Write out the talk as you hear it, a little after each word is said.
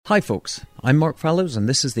Hi folks, I'm Mark Fallows and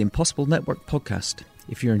this is the Impossible Network podcast.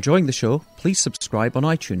 If you're enjoying the show, please subscribe on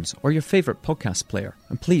iTunes or your favourite podcast player,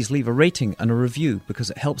 and please leave a rating and a review because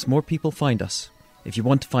it helps more people find us. If you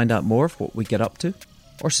want to find out more of what we get up to,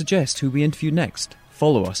 or suggest who we interview next,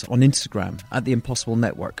 follow us on Instagram at The Impossible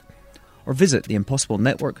Network, or visit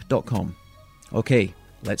theimpossiblenetwork.com. Okay,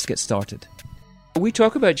 let's get started. We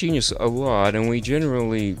talk about genius a lot, and we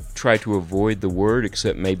generally try to avoid the word,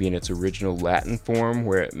 except maybe in its original Latin form,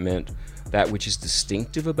 where it meant that which is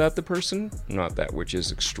distinctive about the person, not that which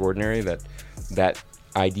is extraordinary. That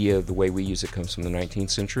idea, the way we use it, comes from the 19th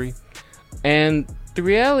century. And the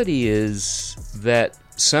reality is that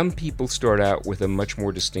some people start out with a much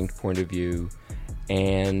more distinct point of view,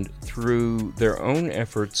 and through their own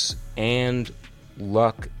efforts and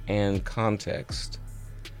luck and context,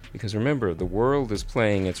 because remember, the world is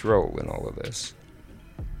playing its role in all of this,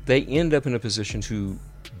 they end up in a position to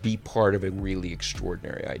be part of a really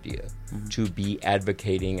extraordinary idea, to be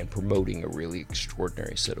advocating and promoting a really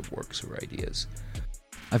extraordinary set of works or ideas.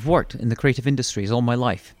 I've worked in the creative industries all my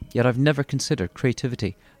life, yet I've never considered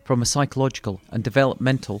creativity from a psychological and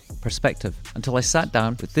developmental perspective until I sat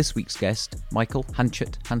down with this week's guest, Michael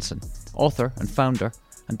Hanchett Hanson, author and founder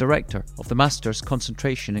and director of the Master's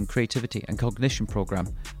Concentration in Creativity and Cognition program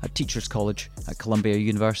at Teachers College at Columbia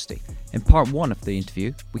University. In part one of the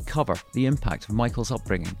interview, we cover the impact of Michael's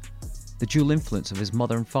upbringing, the dual influence of his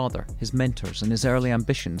mother and father, his mentors, and his early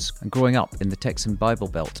ambitions and growing up in the Texan Bible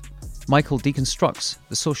Belt. Michael deconstructs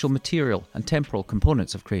the social, material, and temporal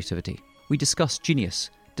components of creativity. We discuss genius,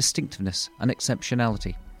 distinctiveness, and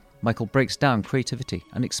exceptionality. Michael breaks down creativity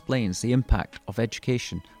and explains the impact of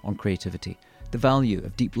education on creativity, the value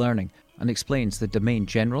of deep learning, and explains the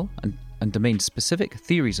domain-general and domain-specific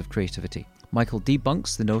theories of creativity. Michael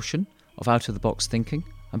debunks the notion of out-of-the-box thinking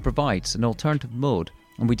and provides an alternative mode,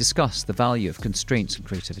 and we discuss the value of constraints in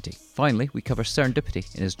creativity. Finally, we cover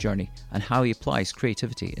serendipity in his journey and how he applies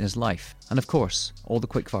creativity in his life, and of course, all the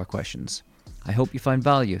quickfire questions. I hope you find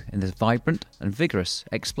value in this vibrant and vigorous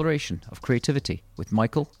exploration of creativity with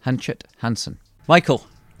Michael Hanchett Hanson. Michael,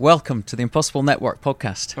 welcome to the Impossible Network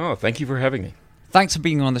podcast. Oh, thank you for having me. Thanks for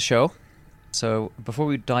being on the show. So before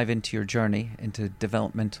we dive into your journey into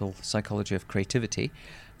developmental psychology of creativity,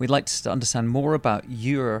 we'd like to understand more about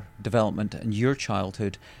your development and your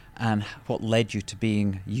childhood and what led you to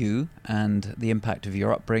being you and the impact of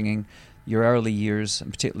your upbringing, your early years,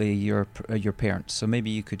 and particularly your parents. So maybe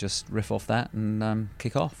you could just riff off that and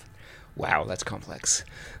kick off. Wow, that's complex.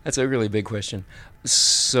 That's a really big question.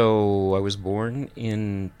 So I was born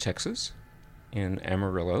in Texas, in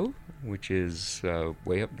Amarillo, which is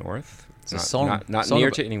way up north. It's a song. Not near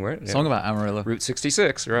to anywhere. Song about Amarillo. Route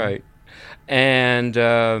 66, right. And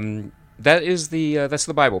that's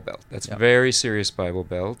the Bible Belt. That's a very serious Bible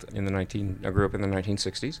Belt. I grew up in the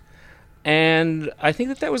 1960s. And I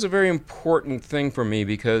think that was a very important thing for me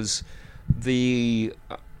because the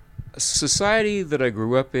society that I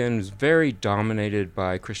grew up in is very dominated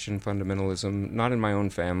by Christian fundamentalism, not in my own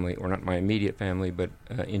family or not my immediate family, but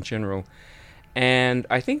in general. And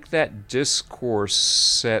I think that discourse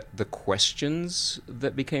set the questions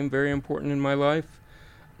that became very important in my life.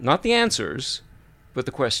 Not the answers, but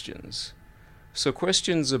the questions. So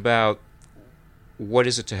questions about what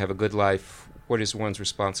is it to have a good life, what is one's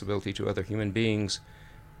responsibility to other human beings,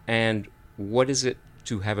 and what is it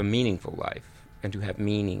to have a meaningful life and to have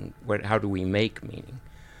meaning, how do we make meaning,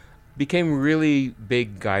 became really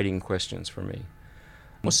big guiding questions for me.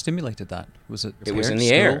 What stimulated that? Was it? It was in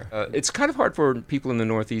the air. It's kind of hard for people in the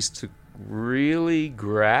Northeast to really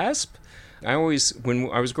grasp. When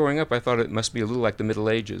I was growing up, I thought it must be a little like the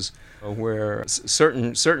Middle Ages, where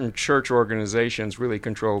certain church organizations really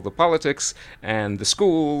controlled the politics and the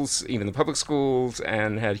schools, even the public schools,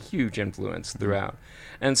 and had huge influence throughout.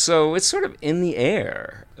 And so it's sort of in the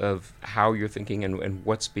air of how you're thinking and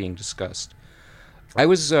what's being discussed. I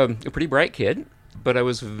was a pretty bright kid, but I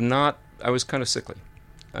was kind of sickly.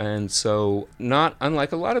 And so, not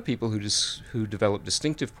unlike a lot of people who develop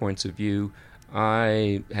distinctive points of view,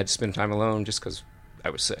 I had to spend time alone just because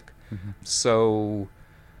I was sick. Mm-hmm. So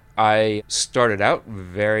I started out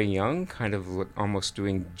very young, kind of almost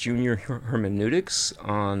doing junior hermeneutics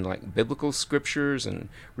on like biblical scriptures and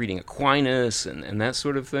reading Aquinas and that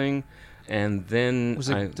sort of thing. And then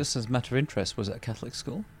just as a matter of interest, was it a Catholic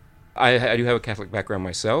school? I do have a Catholic background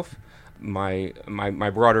myself. My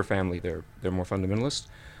broader family, they're more fundamentalist.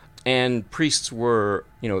 And priests were,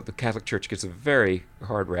 the Catholic Church gets a very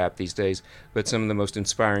hard rap these days, but some of the most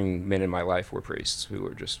inspiring men in my life were priests who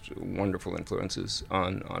were just wonderful influences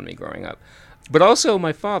on me growing up. But also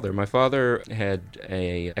my father. My father had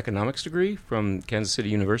an economics degree from Kansas City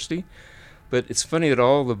University, But it's funny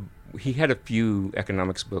that he had a few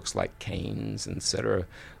economics books like Keynes, etc.,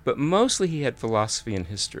 but mostly he had philosophy and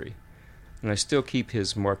history. And I still keep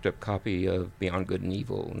his marked up copy of Beyond Good and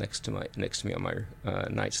Evil next to me on my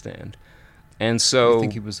nightstand. And so, you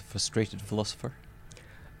think he was a frustrated philosopher?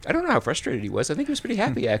 I don't know how frustrated he was. I think he was pretty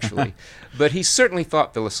happy, actually. But he certainly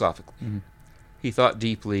thought philosophically. Mm-hmm. He thought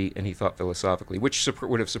deeply and he thought philosophically, which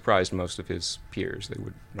would have surprised most of his peers. They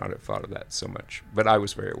would not have thought of that so much. But I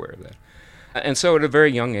was very aware of that. And so at a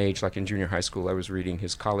very young age, like in junior high school, I was reading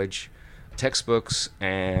his college textbooks,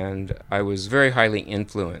 and I was very highly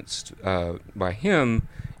influenced by him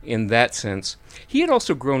in that sense. He had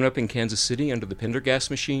also grown up in Kansas City under the Pendergast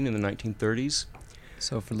machine in the 1930s.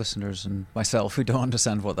 So for listeners and myself who don't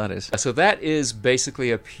understand what that is. So that is basically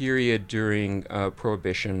a period during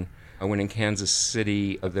Prohibition when in Kansas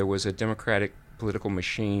City there was a democratic political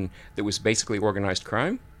machine that was basically organized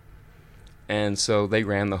crime. And so they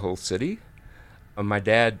ran the whole city. My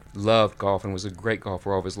dad loved golf and was a great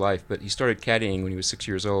golfer all of his life, but he started caddying when he was 6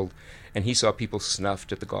 years old, and he saw people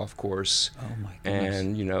snuffed at the golf course. Oh my goodness.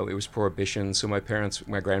 And, it was Prohibition, so my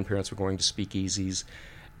grandparents were going to speakeasies.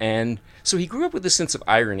 And so he grew up with a sense of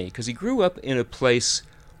irony, because he grew up in a place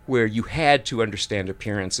where you had to understand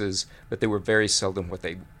appearances, but they were very seldom what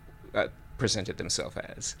they presented themselves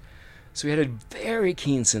as. So he had a very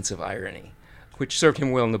keen sense of irony, which served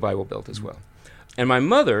him well in the Bible Belt as well. And my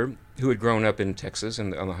mother, who had grown up in Texas, on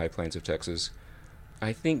the high plains of Texas,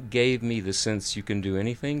 I think gave me the sense you can do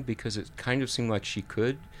anything, because it kind of seemed like she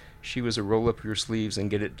could. She was a roll up your sleeves and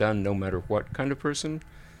get it done no matter what kind of person.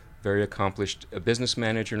 Very accomplished, a business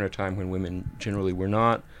manager in a time when women generally were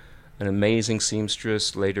not. An amazing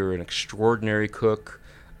seamstress, later an extraordinary cook,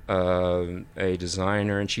 a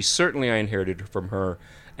designer. And I inherited from her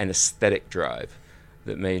an aesthetic drive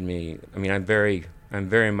that made me, I'm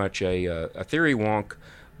very much a theory wonk,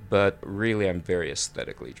 but really I'm very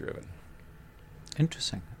aesthetically driven.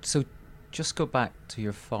 Interesting. So just go back to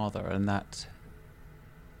your father and that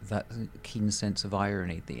keen sense of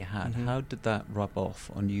irony that you had. Mm-hmm. How did that rub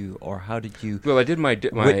off on you, or how did you Well, I did my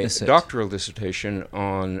doctoral dissertation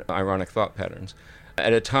on ironic thought patterns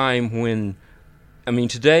at a time when,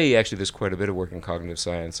 today actually there's quite a bit of work in cognitive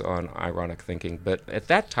science on ironic thinking, but at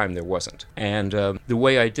that time there wasn't. And the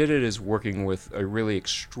way I did it is working with a really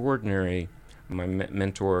extraordinary, my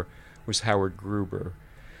mentor was Howard Gruber.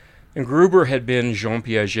 And Gruber had been Jean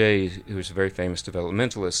Piaget, who was a very famous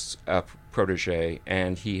developmentalist, protege,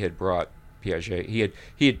 and he had brought Piaget.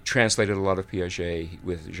 He had translated a lot of Piaget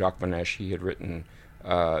with Jacques Van Esch. He had written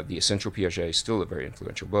The Essential Piaget, still a very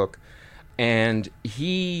influential book. And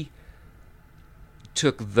he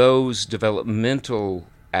took those developmental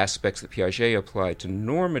aspects that Piaget applied to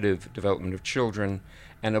normative development of children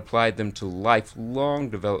and applied them to lifelong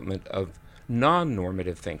development of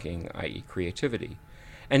non-normative thinking, i.e. creativity.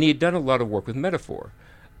 And he had done a lot of work with metaphor,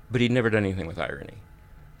 but he'd never done anything with irony.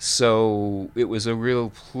 So it was a real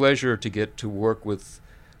pleasure to get to work with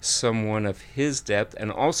someone of his depth, and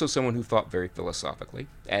also someone who thought very philosophically,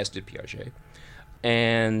 as did Piaget,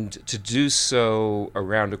 and to do so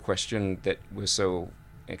around a question that was so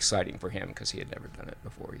exciting for him, because he had never done it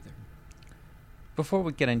before either. Before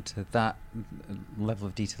we get into that level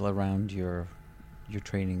of detail around your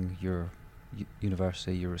training, your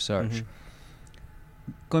university, your research, mm-hmm.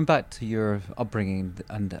 Going back to your upbringing,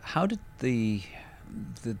 and how did the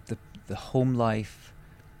home life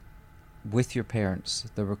with your parents?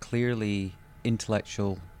 They were clearly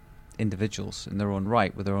intellectual individuals in their own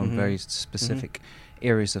right, with their own mm-hmm. very specific mm-hmm.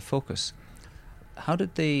 areas of focus. How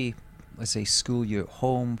did they, let's say, school you at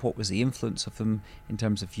home? What was the influence of them in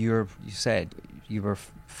terms of you said you were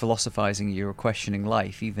philosophizing, you were questioning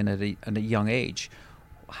life even at a young age.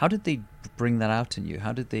 How did they bring that out in you?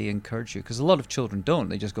 How did they encourage you? Because a lot of children don't.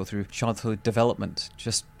 They just go through childhood development,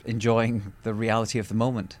 just enjoying the reality of the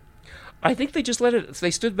moment. I think they just they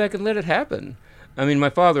stood back and let it happen. My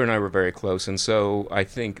father and I were very close, and so I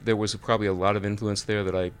think there was probably a lot of influence there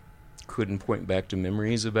that I couldn't point back to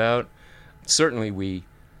memories about. Certainly we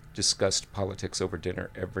discussed politics over dinner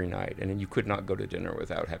every night, and you could not go to dinner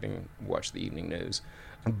without having watched the evening news.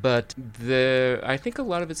 But I think a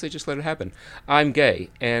lot of it's they just let it happen. I'm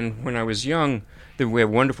gay, and when I was young, we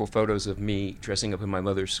have wonderful photos of me dressing up in my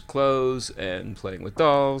mother's clothes and playing with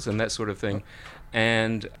dolls and that sort of thing.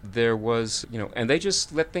 And there was, and they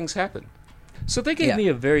just let things happen. So they gave me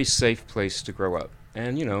a very safe place to grow up.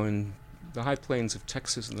 And, in the high plains of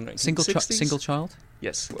Texas in the 1960s. Single child?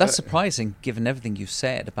 Yes. That's surprising, given everything you've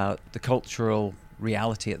said about the cultural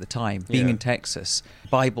reality at the time. Being in Texas,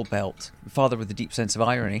 Bible Belt, father with a deep sense of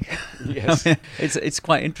irony. Yes. I mean, it's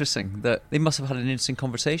quite interesting that they must have had an interesting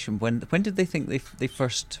conversation. When did they think they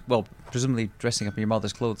first, well, presumably dressing up in your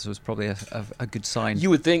mother's clothes was probably a good sign. You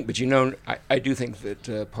would think, but you know, I do think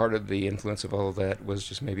that part of the influence of all of that was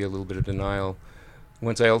just maybe a little bit of denial.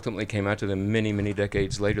 Once I ultimately came out to them many, many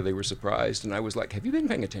decades later, they were surprised, and I was like, have you been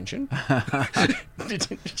paying attention?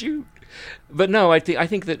 Did you? But no, I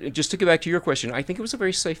think that, just to get back to your question, I think it was a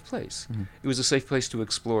very safe place. Mm-hmm. It was a safe place to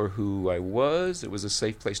explore who I was. It was a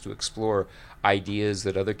safe place to explore ideas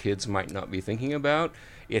that other kids might not be thinking about.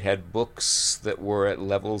 It had books that were at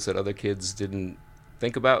levels that other kids didn't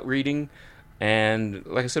think about reading. And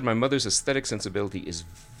like I said, my mother's aesthetic sensibility is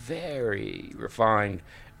very refined,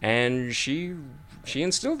 and she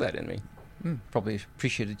instilled that in me. Probably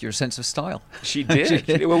appreciated your sense of style. She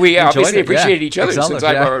did. Well, we obviously appreciated each other since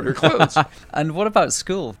I borrowed her clothes. And what about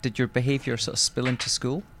school? Did your behavior sort of spill into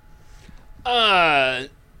school?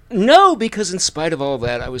 No, because in spite of all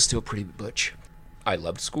that, I was still pretty butch. I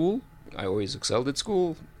loved school. I always excelled at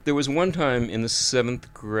school. There was one time in the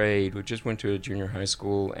 7th grade, we just went to a junior high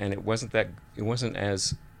school, and it wasn't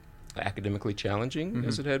as academically challenging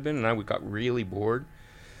as it had been, and I got really bored.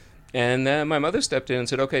 And my mother stepped in and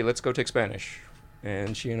said, okay, let's go take Spanish.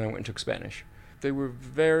 And she and I went and took Spanish. They were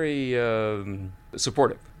very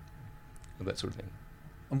supportive of that sort of thing.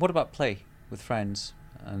 And what about play with friends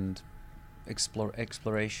and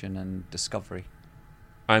exploration and discovery?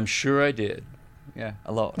 I'm sure I did. Yeah,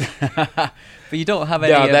 a lot. But you don't have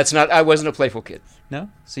any... No, that's not... I wasn't a playful kid. No?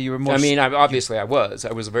 So you were more... I mean, obviously I was.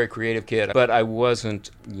 I was a very creative kid. But I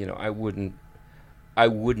wasn't, I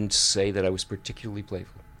wouldn't say that I was particularly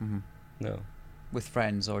playful. Mm-hmm. No. With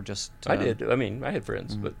friends or just... I did. I mean, I had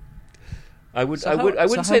friends, but I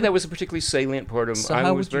wouldn't say that was a particularly salient part of... So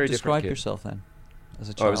how would you describe yourself then, as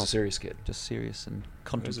a child? I was a serious kid. Just serious and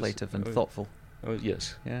contemplative and thoughtful.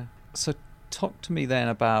 Yes. Yeah. So talk to me then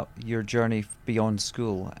about your journey beyond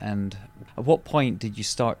school, and at what point did you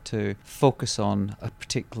start to focus on a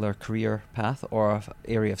particular career path or an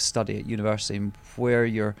area of study at university, and where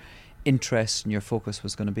your interest and your focus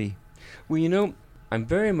was going to be? Well, I'm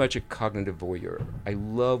very much a cognitive voyeur. I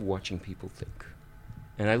love watching people think.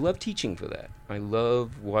 And I love teaching for that. I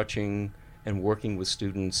love watching and working with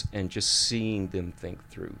students and just seeing them think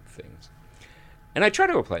through things. And I try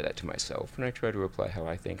to apply that to myself, and I try to apply how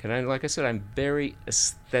I think. And like I said, I'm very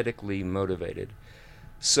aesthetically motivated.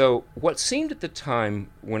 So what seemed at the time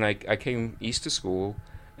when I came east to school,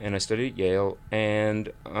 and I studied at Yale, and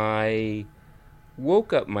I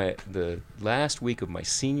woke up the last week of my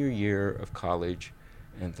senior year of college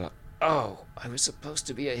and thought, oh, I was supposed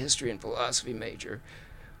to be a history and philosophy major.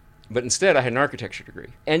 But instead, I had an architecture degree.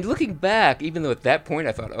 And looking back, even though at that point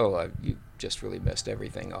I thought, oh, you just really messed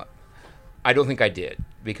everything up, I don't think I did,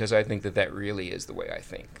 because I think that really is the way I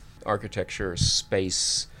think. Architecture,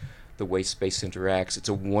 space, the way space interacts, it's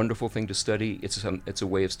a wonderful thing to study. It's a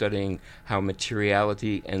way of studying how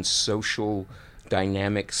materiality and social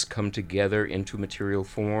dynamics come together into material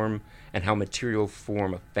form, and how material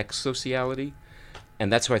form affects sociality.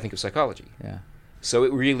 And that's how I think of psychology. Yeah. So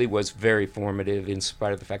it really was very formative, in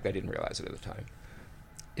spite of the fact that I didn't realize it at the time.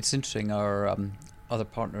 It's interesting. Our other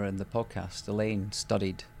partner in the podcast, Elaine,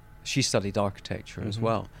 studied architecture as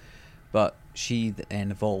well, but she then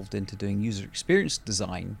evolved into doing user experience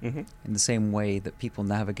design in the same way that people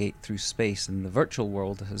navigate through space in the virtual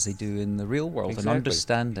world as they do in the real world, and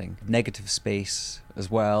understanding negative space as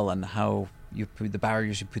well, and how you put the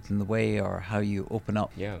barriers you put in the way, or how you open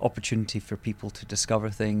up opportunity for people to discover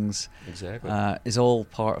things. Exactly. Is all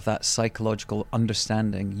part of that psychological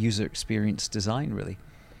understanding, user experience design, really.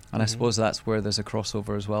 And I suppose that's where there's a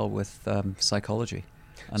crossover as well with psychology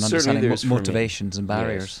and understanding motivations and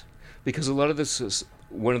barriers. Yes. Because a lot of this is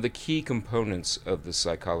one of the key components of the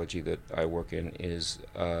psychology that I work in is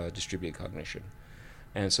distributed cognition.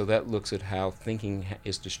 And so that looks at how thinking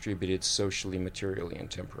is distributed socially, materially,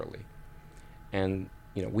 and temporally. And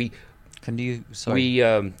we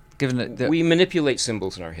manipulate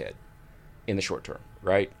symbols in our head in the short term,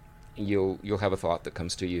 right? You'll have a thought that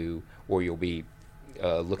comes to you, or you'll be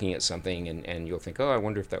looking at something and you'll think, oh, I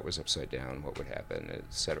wonder if that was upside down, what would happen,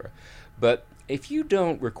 etc. But if you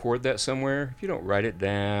don't record that somewhere, if you don't write it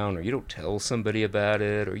down, or you don't tell somebody about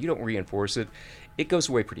it, or you don't reinforce it, it goes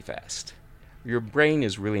away pretty fast. Your brain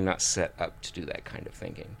is really not set up to do that kind of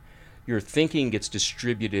thinking. Your thinking gets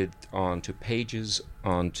distributed onto pages,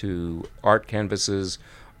 onto art canvases,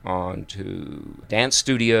 onto dance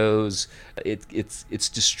studios. It's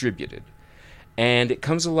distributed. And it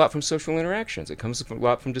comes a lot from social interactions. It comes a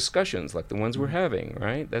lot from discussions like the ones we're having,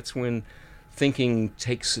 right? That's when thinking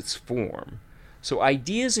takes its form. So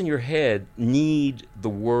ideas in your head need the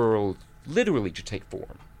world literally to take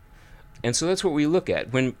form. And so that's what we look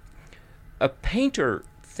at. When a painter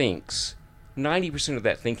thinks, 90% of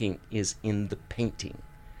that thinking is in the painting.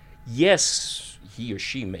 Yes, he or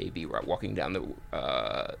she may be walking down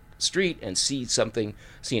the street and see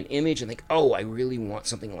an image and think, oh, I really want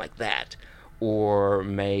something like that. Or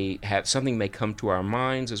something may come to our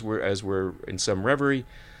minds as we're in some reverie,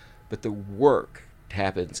 but the work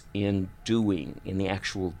happens in the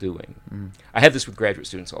actual doing. I have this with graduate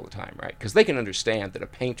students all the time, right? Because they can understand that a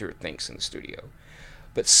painter thinks in the studio.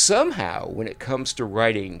 But somehow, when it comes to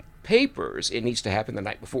writing papers, it needs to happen the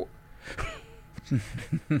night before.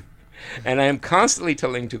 And I am constantly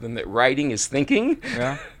telling to them that writing is thinking,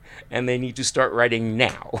 and they need to start writing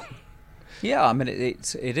now. Yeah, I mean,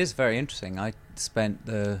 it is very interesting. I spent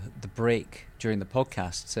the break during the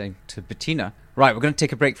podcast saying to Bettina, right, we're going to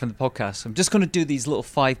take a break from the podcast. I'm just going to do these little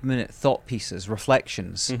 5-minute thought pieces,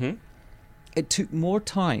 reflections. Mm-hmm. It took more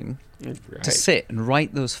time to sit and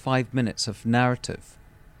write those 5 minutes of narrative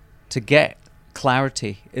to get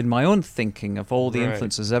clarity in my own thinking of all the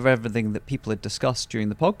influences of everything that people had discussed during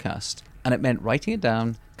the podcast. And it meant writing it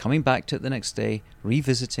down, coming back to it the next day,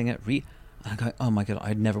 revisiting it, and I'm going, oh my God,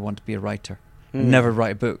 I'd never want to be a writer. Never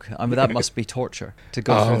write a book. I mean, that must be torture to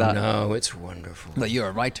go through that. Oh no, it's wonderful. But you're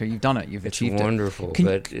a writer. You've done it. You've achieved it. It's wonderful,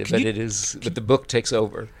 but the book takes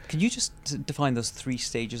over. Can you just define those 3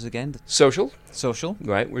 stages again? Social.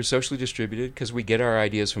 Right. We're socially distributed because we get our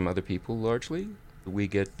ideas from other people largely. We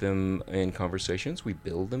get them in conversations. We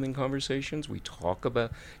build them in conversations.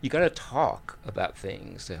 You got to talk about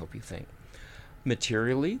things to help you think.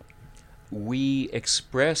 Materially, we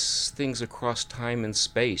express things across time and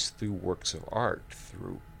space through works of art,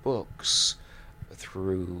 through books,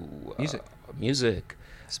 through music,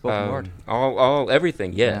 spoken word,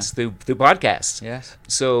 everything. Yes, through podcasts. Yes.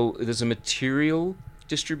 So there's a material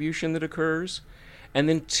distribution that occurs, and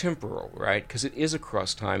then temporal, right? Because it is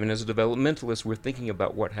across time, and as a developmentalist, we're thinking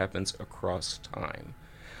about what happens across time.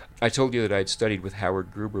 I told you that I'd studied with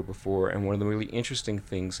Howard Gruber before, and one of the really interesting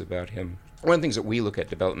things about him, one of the things that we look at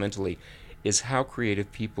developmentally, is how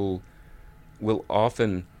creative people will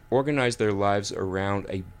often organize their lives around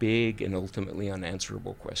a big and ultimately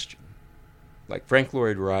unanswerable question. Like Frank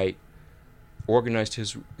Lloyd Wright organized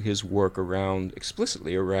his work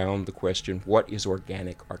explicitly around the question, what is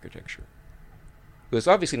organic architecture? There's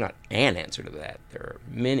obviously not an answer to that. There are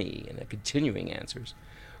many and continuing answers.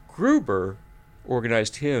 Gruber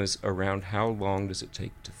organized his around how long does it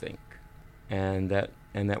take to think, and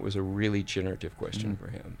that was a really generative question for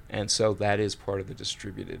him. And so that is part of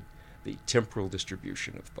the temporal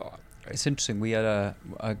distribution of thought. Right? It's interesting. We had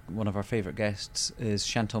one of our favorite guests is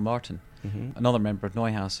Chantal Martin, another member of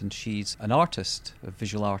Neuhaus, and she's an artist, a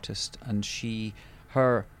visual artist, and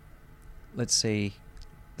let's say,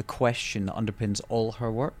 the question that underpins all her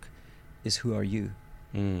work is, who are you?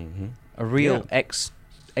 Mm-hmm. A real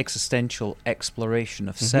existential exploration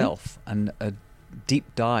of self, and a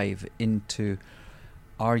deep dive into,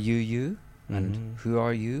 are you you? And who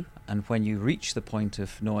are you? And when you reach the point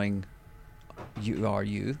of knowing you are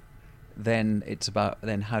you, then it's about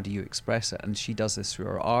how do you express it? And she does this through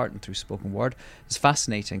her art and through spoken word. It's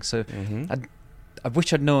fascinating. So I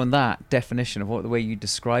wish I'd known that definition of the way you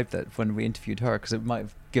described it when we interviewed her, because it might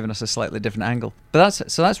have given us a slightly different angle. But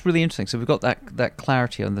that's really interesting. So we've got that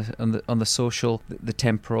clarity on the social, the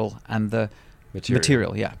temporal, and the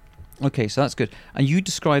material. Yeah. Okay, so that's good. And you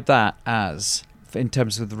describe that as, in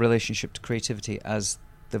terms of the relationship to creativity, as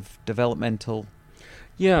the developmental.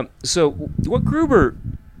 Yeah. So what Gruber,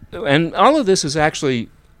 and all of this is actually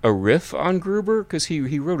a riff on Gruber, because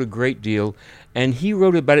he wrote a great deal, and he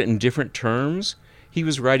wrote about it in different terms. He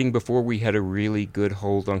was writing before we had a really good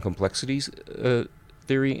hold on complexities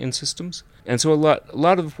theory in systems, and so a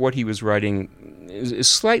lot of what he was writing is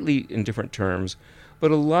slightly in different terms, but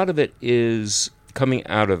a lot of it is coming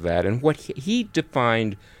out of that. And what he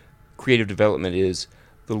defined creative development is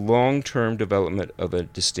the long-term development of a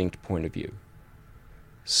distinct point of view.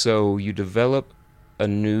 So you develop a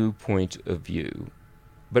new point of view,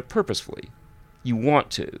 but purposefully. You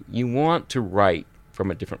want to write from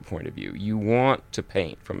a different point of view. You want to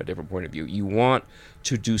paint from a different point of view. You want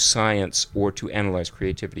to do science or to analyze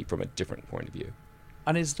creativity from a different point of view.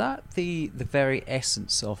 And is that the very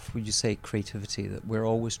essence of, would you say, creativity, that we're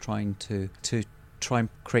always trying to try and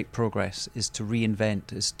create progress, is to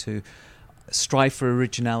reinvent, is to strive for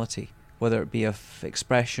originality, whether it be of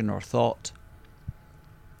expression or thought?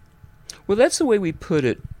 Well, that's the way we put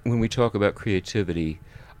it when we talk about creativity.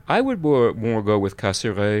 I would more go with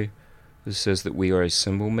Cassirer, who says that we are a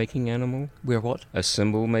symbol-making animal. We're what? A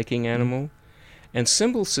symbol-making animal. And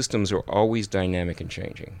symbol systems are always dynamic and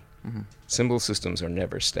changing. Mm-hmm. Symbol systems are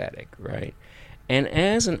never static, right? And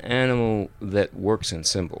as an animal that works in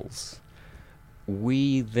symbols,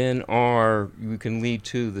 we can lead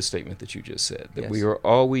to the statement that you just said, that Yes. we are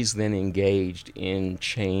always then engaged in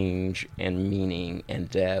change and meaning and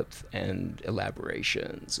depth and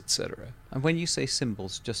elaborations, etc. And when you say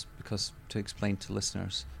symbols, just because to explain to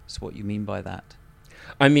listeners, is what you mean by that?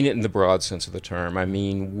 I mean it in the broad sense of the term. I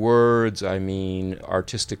mean words, I mean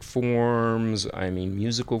artistic forms, I mean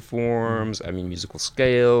musical forms, I mean musical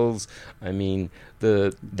scales, I mean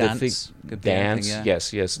the Dance. dance, yeah. yes,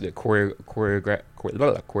 the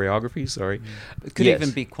choreography, sorry. It could Yes.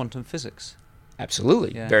 even be quantum physics.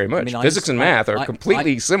 Absolutely, Yeah. very much. I mean, Physics and math are I-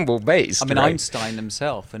 completely symbol-based. I mean, right? Einstein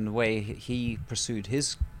himself, in the way he pursued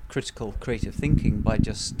his critical creative thinking by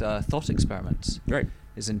just thought experiments, Right.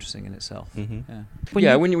 is interesting in itself. Mhm.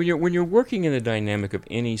 Yeah. When you're working in the dynamic of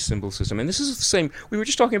any symbol system, and this is the same. We were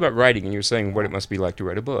just talking about writing, and you're saying what it must be like to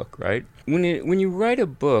write a book, right? When you write a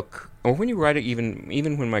book, or when you write it,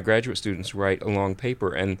 even when my graduate students write a long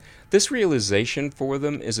paper, and this realization for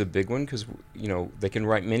them is a big one because they can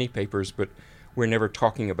write many papers, but we're never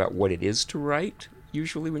talking about what it is to write.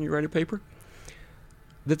 Usually, when you write a paper,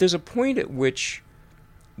 that there's a point at which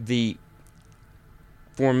the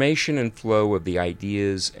formation and flow of the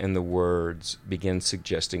ideas and the words begin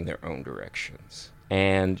suggesting their own directions.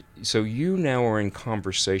 And so you now are in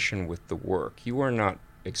conversation with the work. You are not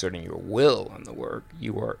exerting your will on the work.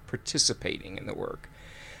 You are participating in the work.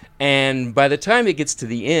 And by the time it gets to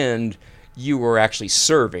the end, you are actually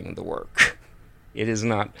serving the work. It is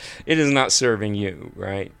not serving you,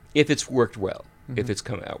 right? If it's worked well, if it's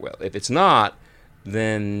come out well. If it's not,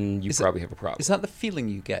 then you probably have a problem. Is that the feeling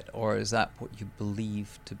you get, or is that what you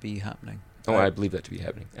believe to be happening? Oh, I believe that to be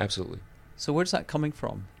happening. Absolutely. So where's that coming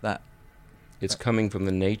from? It's coming from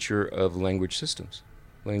the nature of language systems.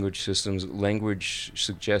 Language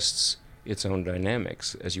suggests its own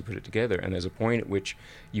dynamics as you put it together, and there's a point at which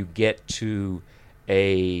you get to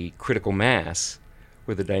a critical mass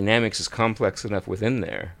where the dynamics is complex enough within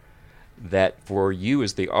there that for you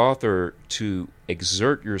as the author to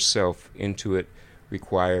exert yourself into it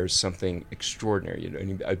requires something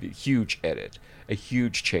extraordinary, a huge edit, a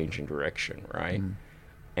huge change in direction, right?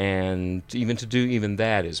 And even to do even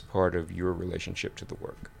that is part of your relationship to the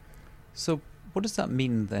work. So what does that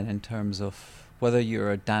mean then in terms of whether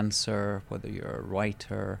you're a dancer, whether you're a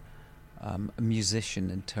writer, a musician,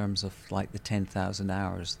 in terms of like the 10,000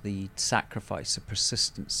 hours, the sacrifice, the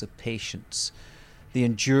persistence, the patience, the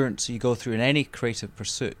endurance you go through in any creative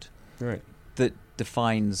pursuit, right, that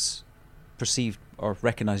defines perceived or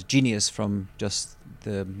recognized genius from just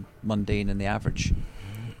the mundane and the average?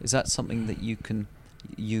 Is that something that you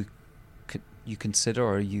consider,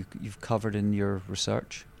 or you've covered in your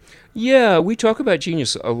research? Yeah, we talk about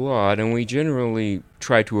genius a lot, and we generally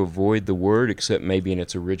try to avoid the word, except maybe in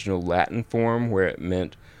its original Latin form, where it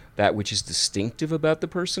meant that which is distinctive about the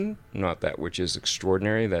person, not that which is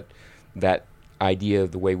extraordinary. That idea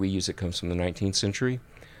of the way we use it comes from the 19th century.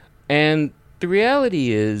 And the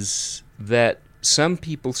reality is that some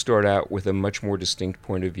people start out with a much more distinct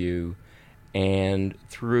point of view, and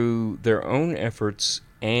through their own efforts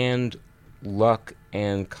and luck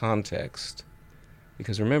and context,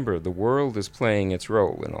 because remember, the world is playing its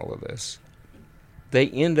role in all of this, they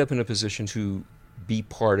end up in a position to be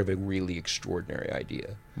part of a really extraordinary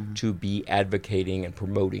idea, to be advocating and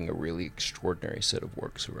promoting a really extraordinary set of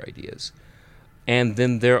works or ideas. And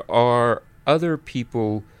then there are other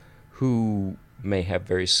people who may have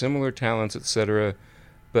very similar talents, etc.,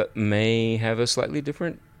 but may have a slightly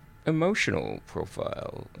different emotional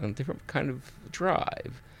profile and a different kind of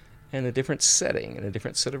drive and a different setting and a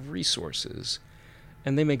different set of resources.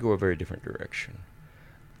 And they may go a very different direction.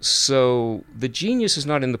 So the genius is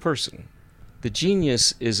not in the person. The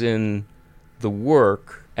genius is in the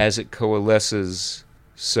work as it coalesces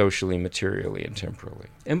socially, materially, and temporally.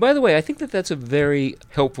 And by the way, I think that that's a very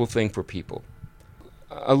helpful thing for people.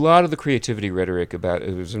 A lot of the creativity rhetoric about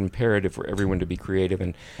it was imperative for everyone to be creative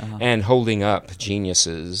and holding up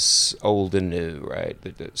geniuses, old and new, right?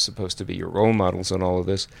 That's supposed to be your role models and all of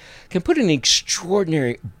this, can put an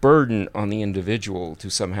extraordinary burden on the individual to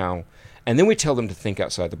somehow, and then we tell them to think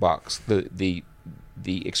outside the box. The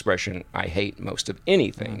expression I hate most of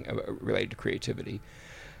anything related to creativity,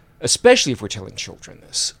 especially if we're telling children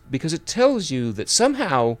this, because it tells you that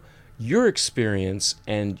somehow your experience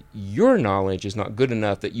and your knowledge is not good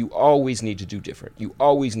enough, that you always need to do different. You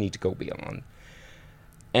always need to go beyond.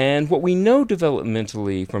 And what we know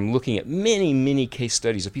developmentally from looking at many, many case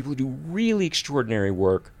studies of people who do really extraordinary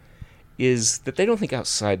work is that they don't think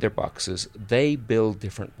outside their boxes. They build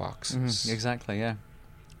different boxes. Exactly, yeah.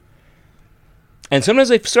 And sometimes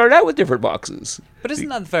they start out with different boxes. But isn't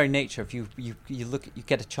that the very nature? If you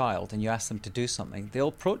get a child and you ask them to do something, they'll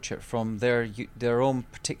approach it from their own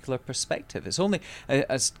particular perspective. It's only,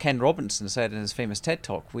 as Ken Robinson said in his famous TED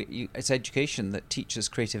Talk, it's education that teaches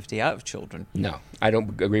creativity out of children. No, I don't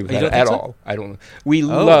agree with You that don't at think so? all. I don't. We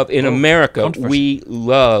love, in America, controversy. we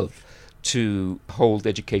love to hold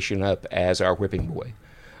education up as our whipping boy.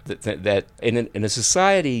 That in a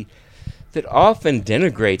society that often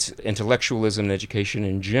denigrates intellectualism and education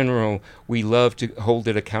in general, we love to hold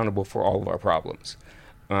it accountable for all of our problems.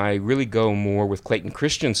 I really go more with Clayton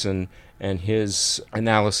Christensen and his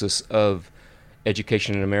analysis of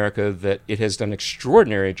education in America, that it has done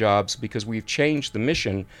extraordinary jobs because we've changed the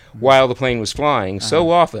mission while the plane was flying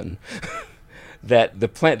so often that the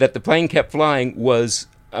plane kept flying was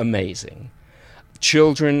amazing.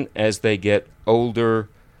 Children, as they get older,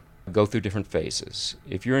 go through different phases.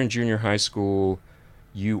 If you're in junior high school,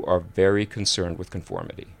 you are very concerned with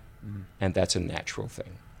conformity, and that's a natural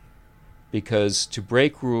thing. Because to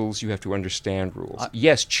break rules, you have to understand rules.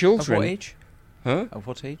 Yes, children... Of what age? Huh? Of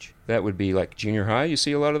what age? That would be like junior high. You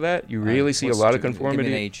see a lot of that? You really see a lot of conformity?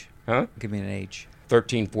 Give me an age. Huh? Give me an age.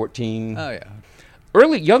 13, 14. Oh, yeah.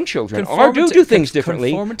 Early young children do things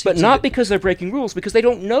differently, but not because they're breaking rules, because they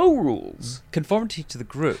don't know rules. Conformity to the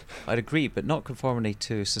group, I'd agree, but not conformity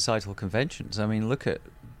to societal conventions. I mean, look at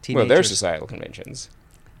teenagers. Well, they're societal conventions.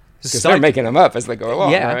 Because they're making them up as they go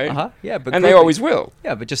along, right? Yeah, but and they always will.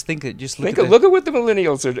 Yeah, but just look at what the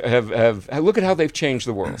millennials have. Look at how they've changed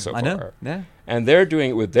the world so far. I know. Yeah. And they're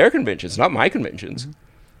doing it with their conventions, not my conventions.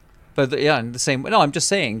 But in the same way. No, I'm just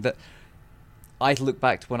saying that I look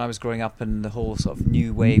back to when I was growing up and the whole sort of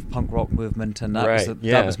new wave punk rock movement, and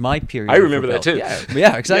that was my period. I remember that too.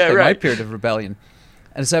 Yeah, exactly. My period of rebellion,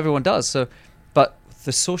 and so everyone does. So, but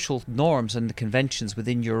the social norms and the conventions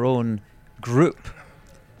within your own group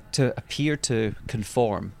to appear to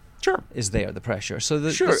conform, is there the pressure? So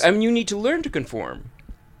I mean, you need to learn to conform,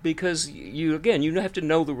 because you have to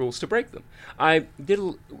know the rules to break them. I did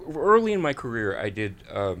early in my career. I did.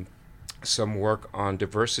 Some work on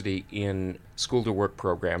diversity in school-to-work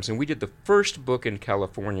programs. And we did the first book in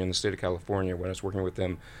California, in the state of California, when I was working with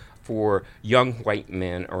them, for young white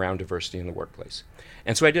men around diversity in the workplace.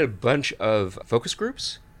 And so I did a bunch of focus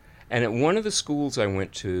groups. And at one of the schools I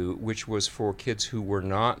went to, which was for kids who were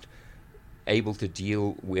not able to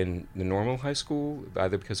deal in the normal high school,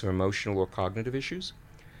 either because of emotional or cognitive issues,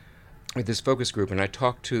 with this focus group, and I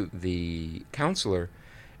talked to the counselor,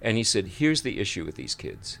 and he said, here's the issue with these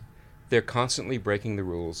kids. They're constantly breaking the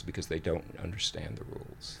rules because they don't understand the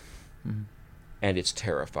rules. Mm-hmm. And it's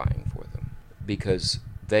terrifying for them because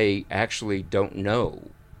they actually don't know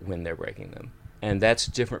when they're breaking them. And that's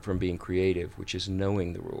different from being creative, which is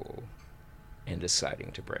knowing the rule and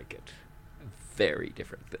deciding to break it. A very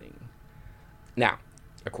different thing. Now,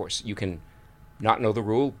 of course, you can not know the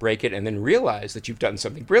rule, break it, and then realize that you've done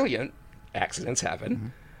something brilliant. Accidents happen.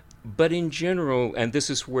 Mm-hmm. But in general, and this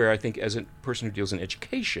is where I think as a person who deals in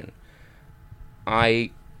education, I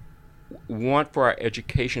want for our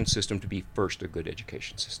education system to be first a good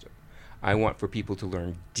education system. I want for people to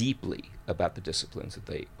learn deeply about the disciplines that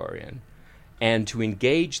they are in and to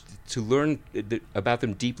learn about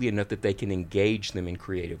them deeply enough that they can engage them in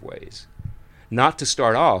creative ways. Not to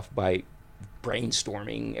start off by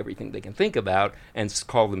brainstorming everything they can think about and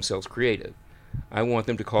call themselves creative. I want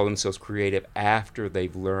them to call themselves creative after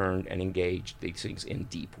they've learned and engaged these things in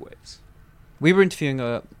deep ways. We were interviewing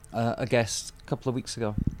a guest a couple of weeks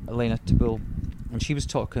ago, Elena Tabul, and she was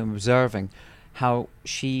observing how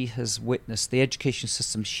she has witnessed the education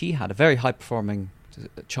system she had, a very high-performing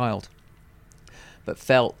child, but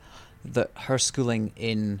felt that her schooling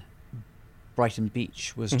in Brighton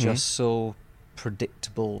Beach was just so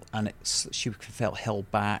predictable, and she felt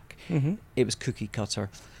held back. Mm-hmm. It was cookie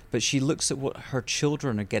cutter. But she looks at what her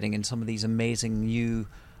children are getting in some of these amazing new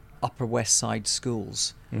Upper West Side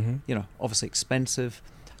schools. Mm-hmm. Obviously expensive,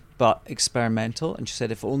 but experimental. And she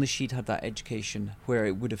said if only she'd had that education where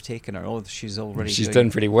it would have taken her. Oh, she's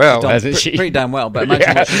done pretty well, hasn't she? Pretty damn well, but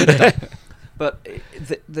imagine what she would have done. But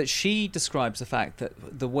that she describes the fact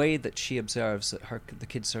that the way that she observes that the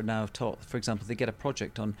kids are now taught, for example, they get a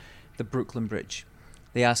project on the Brooklyn Bridge.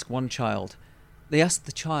 They ask the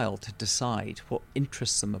child to decide what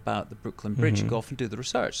interests them about the Brooklyn Bridge and go off and do the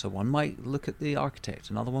research. So one might look at the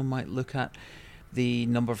architect, another one might look at the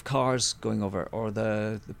number of cars going over or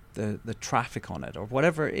the traffic on it or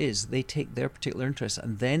whatever it is. They take their particular interest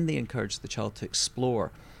and then they encourage the child to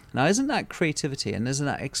explore. Now, isn't that creativity and isn't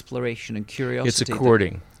that exploration and curiosity? It's a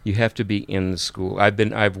courting. You have to be in the school.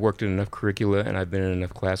 I've worked in enough curricula and I've been in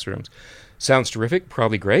enough classrooms. Sounds terrific,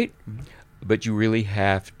 probably great, but you really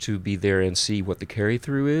have to be there and see what the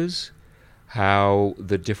carry-through is, how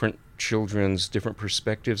the different children's different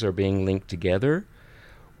perspectives are being linked together,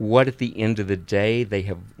 what at the end of the day they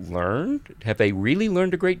have learned. Have they really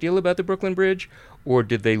learned a great deal about the Brooklyn Bridge, or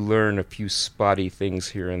did they learn a few spotty things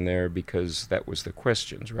here and there because that was the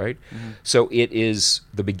questions, right? So it is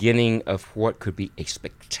the beginning of what could be a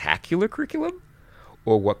spectacular curriculum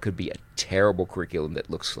or what could be a terrible curriculum that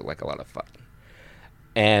looks like a lot of fun.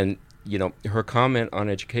 And, her comment on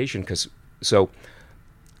education, so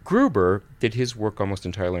Gruber did his work almost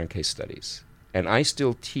entirely on case studies, and I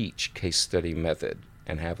still teach case study method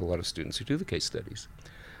and have a lot of students who do the case studies.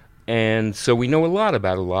 And so we know a lot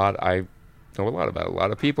about a lot. I know a lot about a lot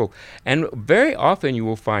of people. And very often you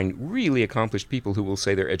will find really accomplished people who will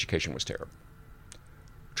say their education was terrible.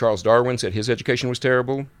 Charles Darwin said his education was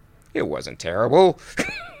terrible. It wasn't terrible.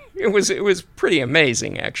 It was pretty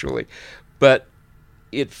amazing, actually. But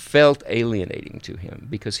it felt alienating to him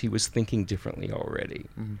because he was thinking differently already.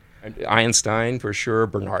 And Einstein, for sure,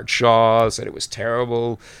 Bernard Shaw said it was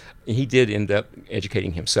terrible. He did end up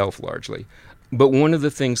educating himself largely. But one of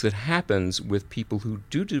the things that happens with people who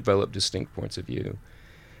do develop distinct points of view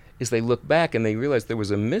is they look back and they realize there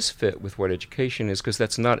was a misfit with what education is, because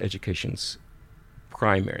that's not education's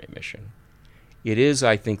primary mission. It is,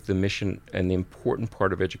 I think, the mission and the important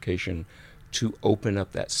part of education to open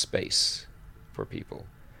up that space for people.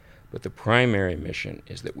 But the primary mission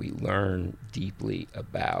is that we learn deeply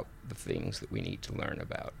about the things that we need to learn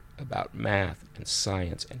about math and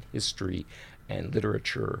science and history and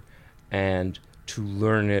literature, and to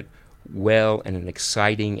learn it well and in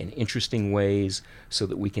exciting and interesting ways so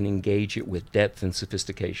that we can engage it with depth and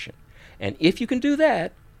sophistication. And if you can do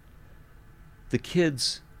that, the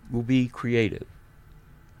kids will be creative.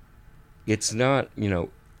 It's not,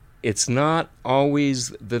 it's not always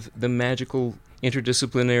the magical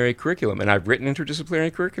interdisciplinary curriculum. And I've written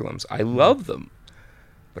interdisciplinary curriculums. I love them.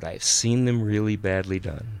 But I've seen them really badly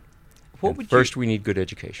done. First, we need good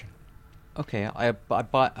education. Okay, I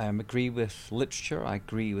agree with literature, I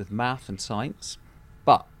agree with math and science,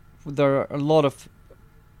 but there are a lot of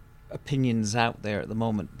opinions out there at the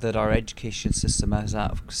moment that our education system is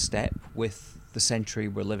out of step with the century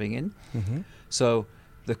we're living in. So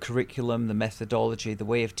the curriculum, the methodology, the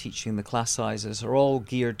way of teaching, the class sizes are all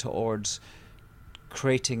geared towards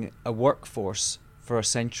creating a workforce for a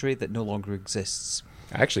century that no longer exists.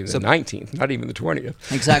 Actually, the 19th, not even the 20th.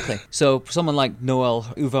 Exactly. So someone like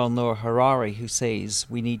Yuval Noah Harari, who says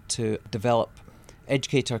we need to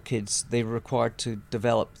educate our kids, they're required to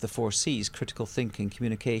develop the 4 C's: critical thinking,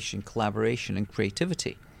 communication, collaboration, and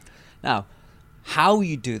creativity. Now, how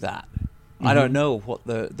you do that, I don't know what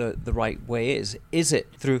the right way is. Is it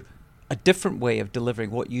through a different way of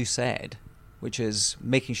delivering what you said, which is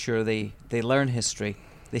making sure they learn history,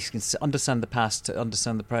 they can understand the past to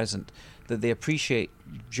understand the present, that they appreciate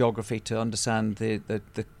geography to understand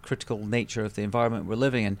the critical nature of the environment we're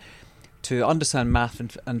living in, to understand math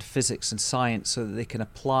and physics and science so that they can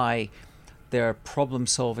apply their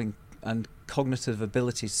problem-solving and cognitive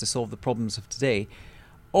abilities to solve the problems of today?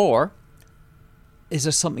 Or is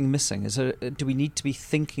there something missing? Do we need to be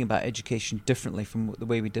thinking about education differently from the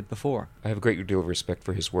way we did before? I have a great deal of respect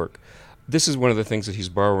for his work. This is one of the things that he's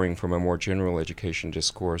borrowing from a more general education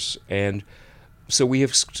discourse. And so we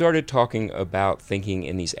have started talking about thinking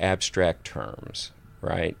in these abstract terms,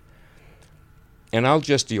 right? And I'll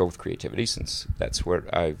just deal with creativity, since that's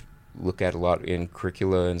what I look at a lot in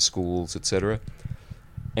curricula and schools, etc.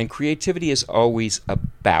 And creativity is always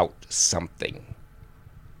about something.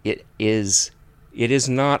 It is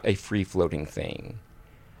not a free-floating thing.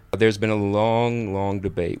 There's been a long, long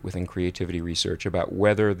debate within creativity research about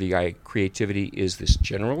whether the creativity is this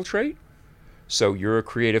general trait. So you're a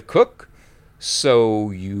creative cook,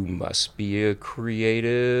 so you must be a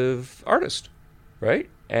creative artist, right?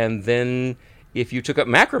 And then if you took up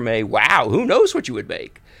macrame, wow, who knows what you would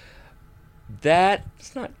make?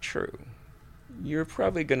 That's not true. You're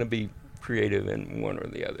probably going to be creative in one or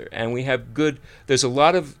the other. And there's a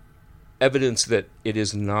lot of evidence that it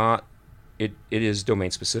is not, it is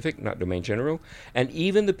domain specific, not domain general. And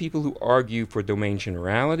even the people who argue for domain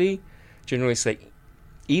generality generally say,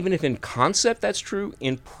 even if in concept that's true,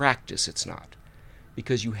 in practice it's not.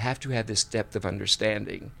 Because you have to have this depth of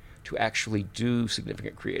understanding to actually do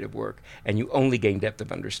significant creative work. And you only gain depth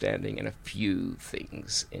of understanding in a few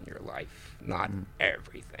things in your life, not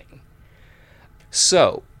everything.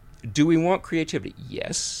 So, do we want creativity?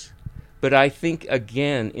 Yes. But I think,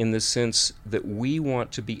 again, in the sense that we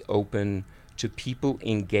want to be open to people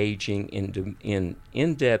engaging in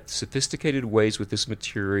in-depth, sophisticated ways with this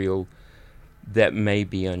material that may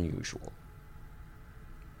be unusual.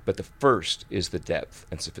 But the first is the depth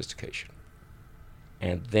and sophistication.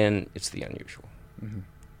 And then it's the unusual. Mm-hmm.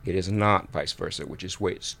 It is not vice versa, which is the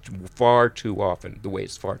way it's far too often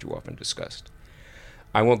discussed.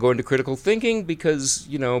 I won't go into critical thinking because,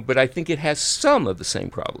 but I think it has some of the same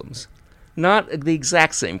problems. Not the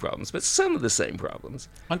exact same problems, but some of the same problems.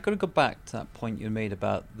 I'm going to go back to that point you made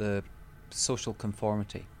about the social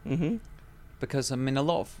conformity. Mm-hmm. Because, a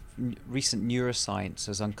lot of recent neuroscience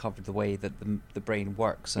has uncovered the way that the brain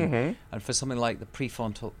works. And for something like the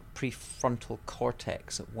prefrontal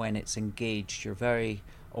cortex, when it's engaged, you're very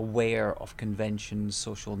aware of conventions,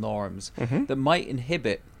 social norms, that might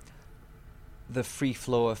inhibit the free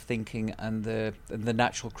flow of thinking and the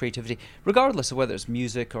natural creativity, regardless of whether it's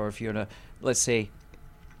music or if you're let's say,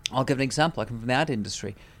 I'll give an example. I come from the ad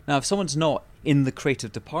industry. Now, if someone's not in the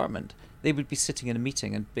creative department, they would be sitting in a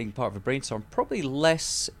meeting and being part of a brainstorm, probably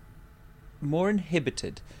more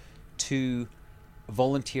inhibited to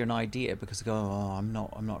volunteer an idea because they go, "Oh, I'm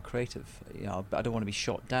not creative. I don't want to be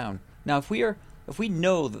shot down." Now, if we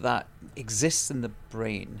know that exists in the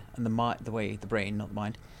brain and the brain, not the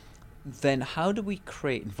mind, then how do we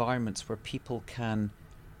create environments where people can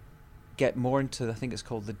get more into, I think it's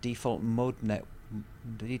called the default mode network,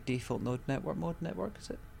 is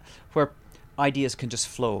it? Where ideas can just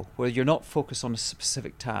flow, where you're not focused on a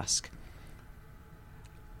specific task.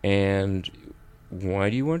 And why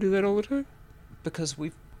do you want to do that all the time? Because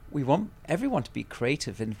we want everyone to be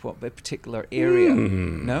creative in a particular area.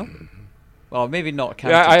 No? Well, maybe not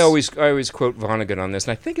accountants. Yeah, I always quote Vonnegut on this,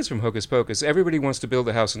 and I think it's from Hocus Pocus. Everybody wants to build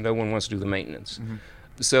a house and no one wants to do the maintenance. Mm-hmm.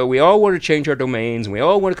 So we all want to change our domains, and we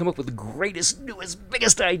all want to come up with the greatest, newest,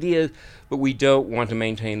 biggest idea, but we don't want to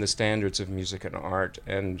maintain the standards of music and art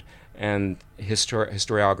and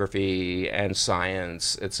historiography and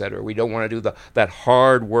science, etc. We don't want to do that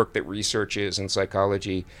hard work that research is in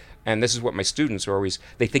psychology. And this is what my students are always,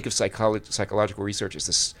 they think of psychological research as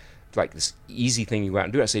this easy thing you go out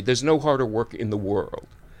and do. I say, there's no harder work in the world.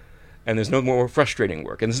 And there's no more frustrating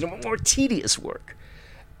work. And there's no more tedious work.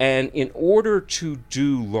 And in order to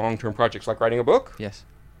do long-term projects like writing a book, yes,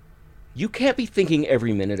 you can't be thinking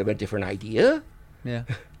every minute of a different idea. Yeah.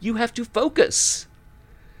 You have to focus.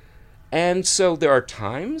 And so there are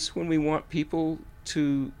times when we want people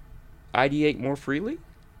to ideate more freely.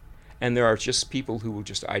 And there are just people who will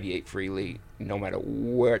just ideate freely no matter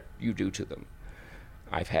what you do to them.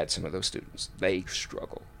 I've had some of those students. They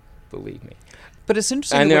struggle, believe me. But it's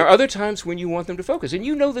interesting. And there are other times when you want them to focus. And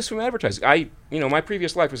you know this from advertising. My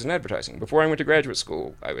previous life was in advertising. Before I went to graduate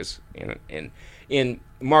school, I was in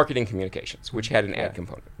marketing communications, which had an ad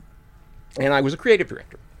component. And I was a creative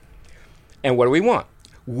director. And what do we want?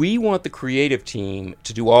 We want the creative team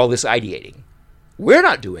to do all this ideating. We're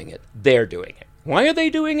not doing it. They're doing it. Why are they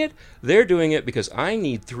doing it? They're doing it because I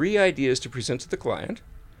need 3 ideas to present to the client.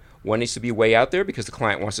 One needs to be way out there because the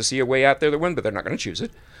client wants to see a way out there one, but they're not going to choose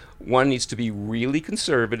it. One needs to be really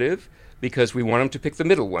conservative because we want them to pick the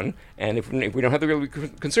middle one. And if we don't have the really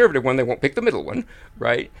conservative one, they won't pick the middle one,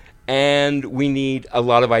 right? And we need a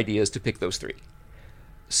lot of ideas to pick those 3.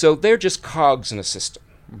 So they're just cogs in a system.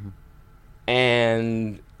 Mm-hmm.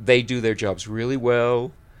 And they do their jobs really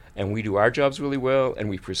well. And we do our jobs really well, and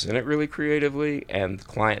we present it really creatively, and the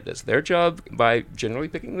client does their job by generally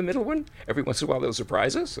picking the middle one. Every once in a while, they'll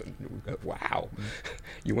surprise us, and we go, wow,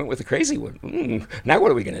 you went with the crazy one. Now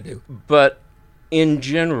what are we going to do? But in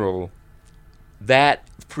general, that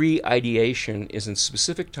pre-ideation is in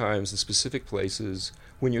specific times and specific places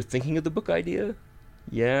when you're thinking of the book idea,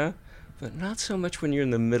 yeah, but not so much when you're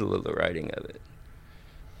in the middle of the writing of it.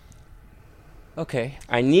 Okay.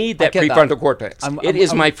 I need that prefrontal cortex. It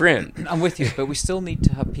is my friend. I'm with you, but we still need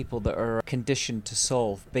to have people that are conditioned to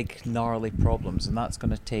solve big, gnarly problems, and that's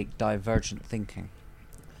going to take divergent thinking.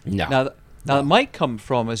 No. Now it might come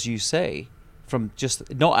from, as you say, from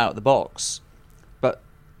just not out of the box, but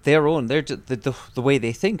their own. The way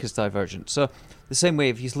they think is divergent. So the same way,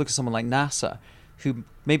 if you look at someone like NASA, who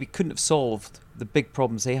maybe couldn't have solved the big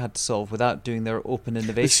problems they had to solve without doing their open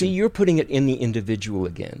innovation. But see, you're putting it in the individual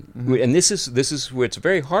again. Mm-hmm. And this is where it's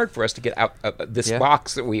very hard for us to get out of this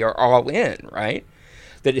box that we are all in, right?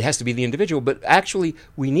 That it has to be the individual. But actually,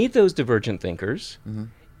 we need those divergent thinkers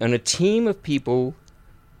and a team of people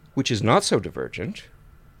which is not so divergent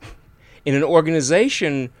in an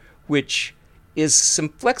organization which is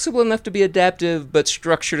flexible enough to be adaptive but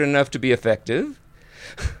structured enough to be effective,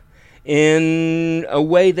 in a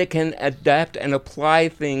way that can adapt and apply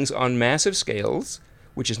things on massive scales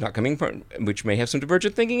which is not coming from, which may have some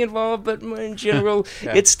divergent thinking involved, but in general,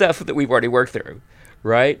 it's stuff that we've already worked through,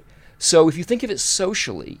 right? So if you think of it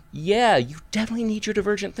socially, yeah, you definitely need your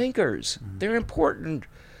divergent thinkers. They're important,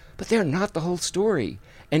 but they're not the whole story.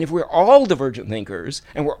 And if we're all divergent thinkers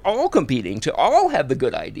and we're all competing to all have the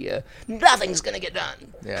good idea, nothing's going to get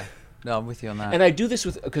done. Yeah. No, I'm with you on that. And I do this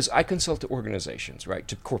because I consult to organizations, right,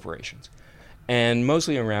 to corporations, and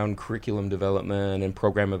mostly around curriculum development and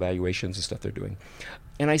program evaluations and stuff they're doing.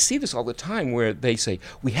 And I see this all the time where they say,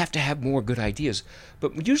 we have to have more good ideas.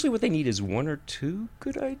 But usually what they need is one or two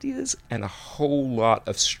good ideas and a whole lot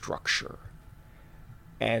of structure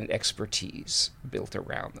and expertise built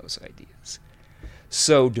around those ideas.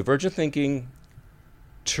 So divergent thinking,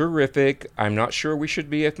 terrific. I'm not sure we should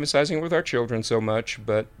be emphasizing it with our children so much,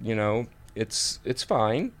 but, it's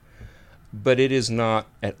fine. But it is not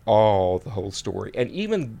at all the whole story. And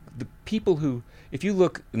even the people who, if you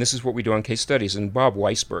look, and this is what we do on case studies, and Bob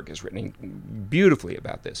Weisberg has written beautifully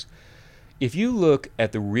about this. If you look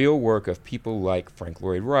at the real work of people like Frank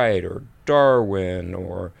Lloyd Wright or Darwin,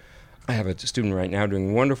 or I have a student right now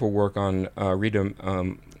doing wonderful work on Rita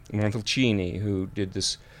Montalcini,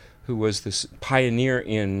 who was this pioneer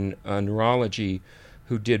in neurology,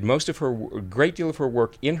 who did a great deal of her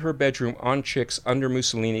work in her bedroom on chicks under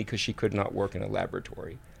Mussolini because she could not work in a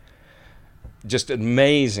laboratory. Just an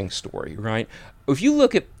amazing story, right? If you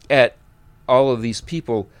look at all of these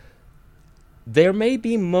people, there may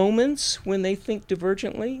be moments when they think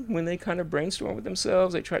divergently, when they kind of brainstorm with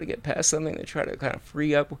themselves, they try to get past something, they try to kind of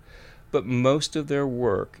free up, but most of their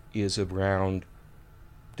work is around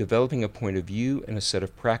developing a point of view and a set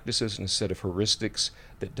of practices and a set of heuristics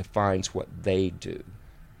that defines what they do.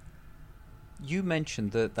 You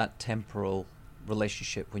mentioned that temporal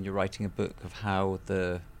relationship when you're writing a book of how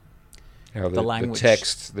the language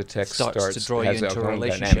the text starts to draw you into a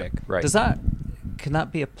relationship. Right. Can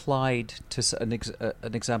that be applied to an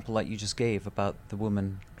example like you just gave about the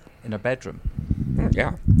woman in her bedroom?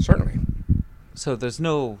 Yeah, certainly. So there's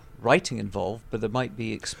no writing involved, but there might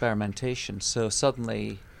be experimentation. So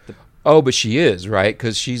suddenly, but she is, right?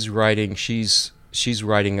 Because she's writing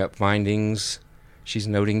up findings, she's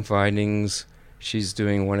noting findings, she's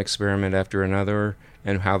doing one experiment after another,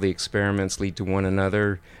 and how the experiments lead to one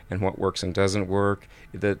another, and what works and doesn't work.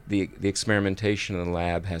 The experimentation in the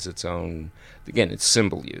lab has its own, again, it's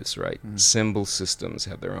symbol use, right? Symbol systems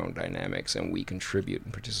have their own dynamics, and we contribute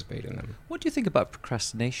and participate in them. What do you think about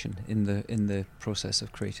procrastination in the process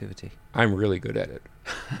of creativity? I'm really good at it.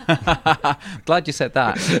 Glad you said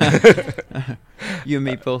that. You and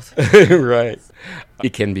me both. Right.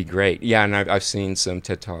 It can be great. Yeah, and I've seen some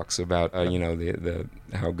TED Talks about the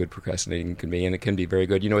how good procrastinating can be, and it can be very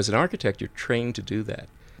good. As an architect, you're trained to do that.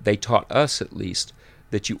 They taught us, at least,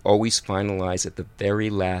 that you always finalize at the very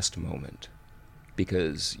last moment,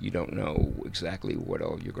 because you don't know exactly what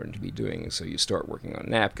all you're going to be doing. So you start working on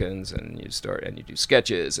napkins, and you do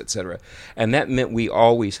sketches, etc. And that meant we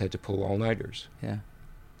always had to pull all-nighters. Yeah.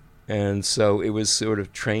 And so it was sort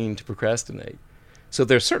of trained to procrastinate. So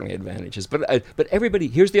there's certainly advantages. But everybody,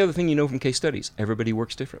 here's the other thing from case studies. Everybody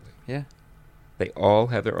works differently. Yeah. They all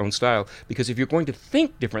have their own style. Because if you're going to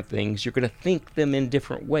think different things, you're going to think them in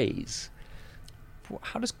different ways.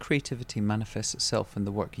 How does creativity manifest itself in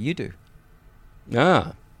the work you do?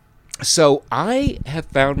 So I have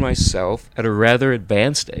found myself at a rather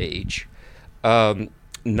advanced age,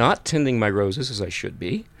 not tending my roses as I should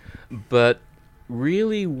be, but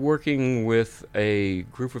really working with a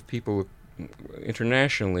group of people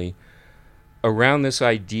internationally around this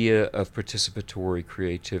idea of participatory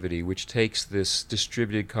creativity, which takes this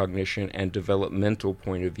distributed cognition and developmental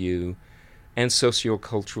point of view and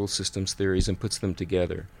sociocultural systems theories and puts them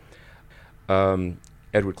together.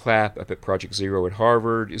 Edward Clapp up at Project Zero at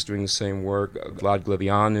Harvard is doing the same work. Vlad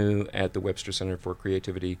Glevianu at the Webster Center for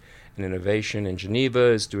Creativity and Innovation in Geneva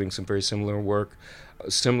is doing some very similar work.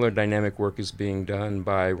 Similar dynamic work is being done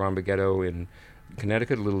by Ron Baghetto in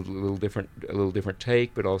Connecticut, a little different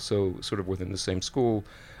take, but also sort of within the same school.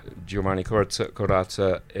 Giovanni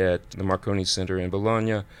Corazza at the Marconi Center in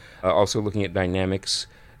Bologna, also looking at dynamics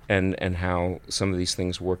and how some of these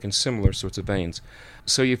things work in similar sorts of veins.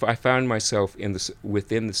 So I found myself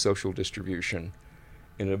within the social distribution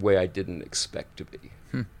in a way I didn't expect to be.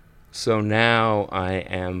 So now I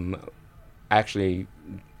am actually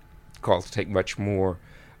called to take much more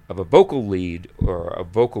of a vocal lead or a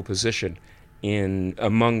vocal position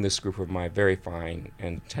among this group of my very fine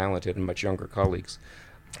and talented and much younger colleagues.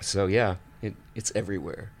 So yeah, it's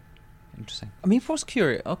everywhere. Interesting. I mean, what's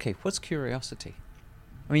curiosity?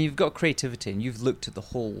 I mean, you've got creativity and you've looked at the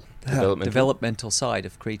whole developmental side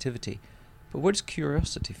of creativity, but where does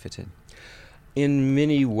curiosity fit in? In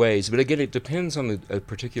many ways, but again, it depends on a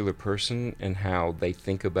particular person and how they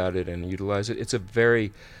think about it and utilize it. It's a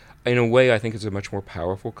very, in a way, I think it's a much more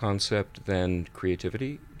powerful concept than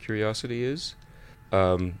curiosity is.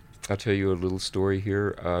 I'll tell you a little story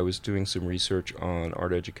here. I was doing some research on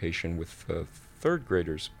art education with third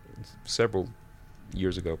graders several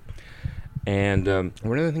years ago. And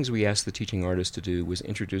one of the things we asked the teaching artists to do was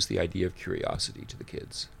introduce the idea of curiosity to the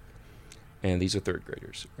kids. And these are third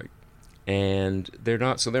graders, right? And they're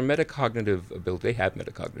metacognitive ability. They have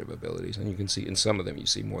metacognitive abilities, and you can see in some of them you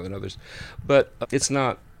see more than others, but it's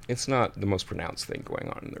not the most pronounced thing going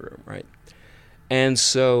on in the room, right? And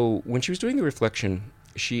so when she was doing the reflection,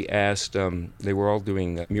 she asked. They were all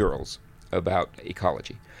doing murals about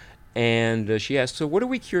ecology, and she asked, "So what are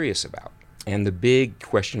we curious about?" And the big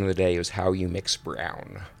question of the day was how you mix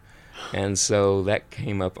brown, and so that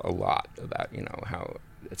came up a lot about how,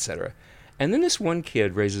 etc. And then this one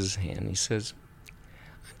kid raises his hand. He says,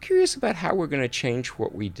 "I'm curious about how we're going to change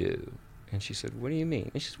what we do." And she said, "What do you mean?"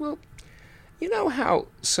 And she says, "Well, you know how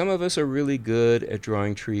some of us are really good at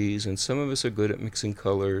drawing trees, and some of us are good at mixing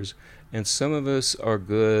colors, and some of us are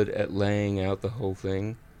good at laying out the whole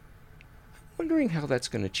thing. I'm wondering how that's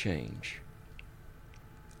going to change."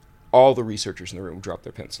 All the researchers in the room dropped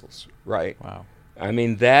their pencils, right? Wow. I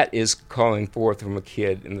mean, that is calling forth from a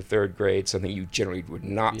kid in the third grade something you generally would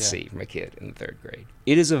not see from a kid in the third grade.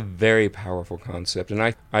 It is a very powerful concept,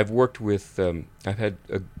 and I've worked with, I've had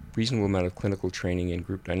a reasonable amount of clinical training in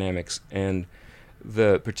group dynamics, and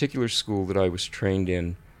the particular school that I was trained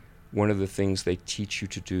in, one of the things they teach you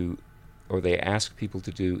to do, or they ask people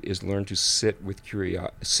to do, is learn to sit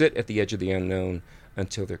at the edge of the unknown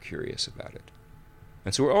until they're curious about it.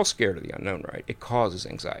 And so we're all scared of the unknown, right? It causes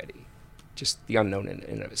anxiety. Just the unknown in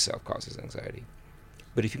and of itself causes anxiety.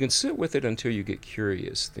 But if you can sit with it until you get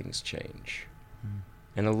curious, things change.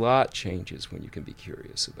 And a lot changes when you can be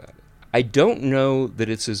curious about it. I don't know that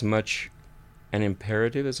it's as much an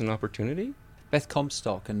imperative as an opportunity. Beth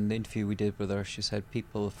Comstock, in the interview we did with her, she said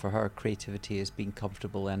for her, creativity is being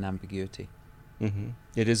comfortable in ambiguity. Mm-hmm.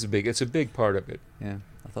 It's a big part of it. Yeah,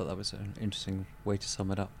 I thought that was an interesting way to sum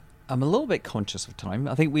it up. I'm a little bit conscious of time.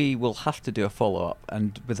 I think we will have to do a follow-up,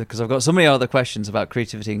 and because I've got so many other questions about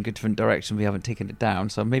creativity in different directions, we haven't taken it down,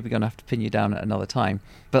 so I'm maybe going to have to pin you down at another time.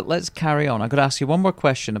 But let's carry on. I'm going to ask you one more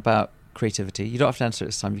question about creativity. You don't have to answer it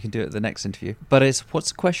this time. You can do it at the next interview. But what's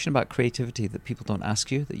the question about creativity that people don't ask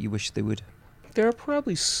you that you wish they would? There are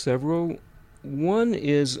probably several. One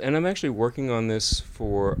is, and I'm actually working on this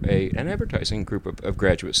for an advertising group of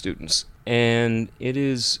graduate students, and it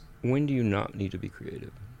is, when do you not need to be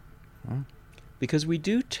creative? Because we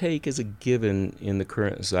do take as a given in the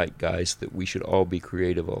current zeitgeist that we should all be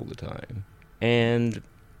creative all the time. And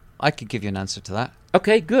I could give you an answer to that.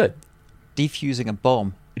 Okay, good. Defusing a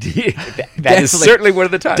bomb. that is certainly one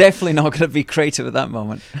of the times. Definitely not going to be creative at that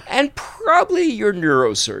moment. And probably your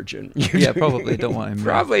neurosurgeon. Yeah, probably don't want him.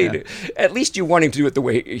 Probably. Yeah. At least you want him to do it the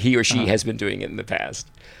way he or she has been doing it in the past.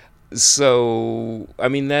 So, I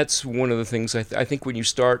mean, that's one of the things I think when you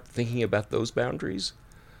start thinking about those boundaries,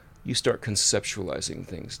 you start conceptualizing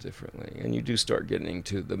things differently, and you do start getting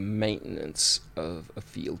into the maintenance of a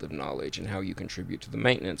field of knowledge and how you contribute to the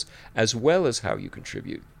maintenance, as well as how you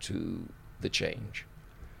contribute to the change.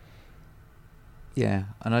 Yeah,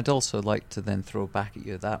 and I'd also like to then throw back at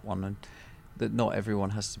you that one, and that not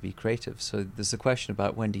everyone has to be creative. So there's a question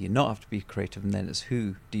about when do you not have to be creative, and then it's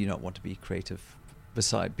who do you not want to be creative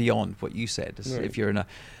beyond what you said. Right. If you're in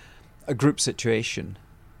a group situation,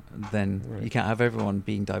 then you can't have everyone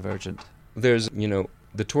being divergent. There's,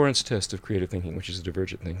 the Torrance test of creative thinking, which is a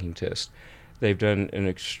divergent thinking test. They've done an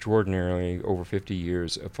extraordinarily, over 50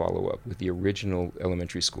 years of follow-up with the original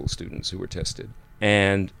elementary school students who were tested.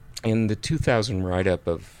 And in the 2000 write-up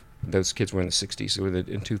of, those kids were in the 60s, so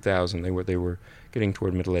in 2000 they were getting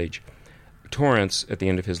toward middle age. Torrance, at the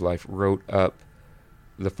end of his life, wrote up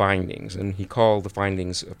the findings, and he called the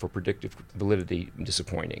findings for predictive validity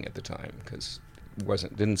disappointing at the time, because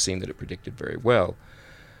didn't seem that it predicted very well.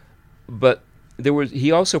 But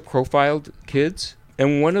he also profiled kids,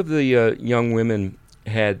 and one of the young women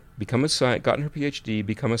had gotten her PhD,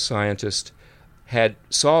 become a scientist, had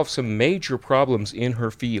solved some major problems in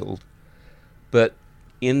her field, but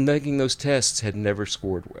in making those tests had never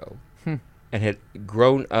scored well, and had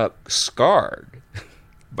grown up scarred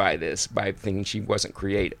by thinking she wasn't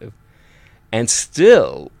creative, and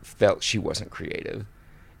still felt she wasn't creative,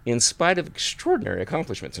 in spite of extraordinary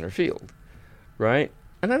accomplishments in her field, right?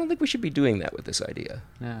 And I don't think we should be doing that with this idea.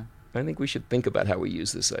 Yeah. I think we should think about how we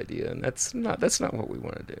use this idea, and that's not what we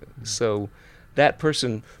want to do. So that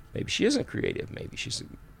person, maybe she isn't creative, maybe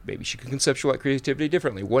she can conceptualize creativity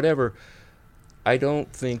differently, whatever. I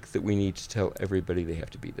don't think that we need to tell everybody they have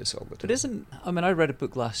to be this all the time. But I read a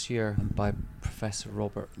book last year by Professor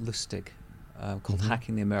Robert Lustig called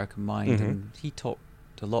Hacking the American Mind, and he talked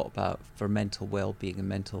a lot about, for mental well-being and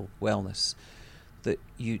mental wellness, that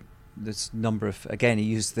this number of, again, he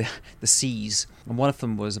used the C's, and one of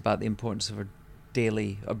them was about the importance of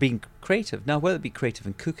being creative. Now, whether it be creative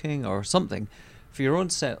in cooking or something, for your own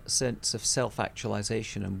sense of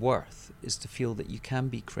self-actualization and worth, is to feel that you can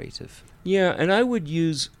be creative. Yeah, and I would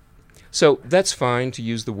so that's fine to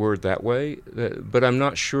use the word that way, but I'm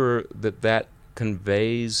not sure that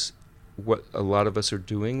conveys what a lot of us are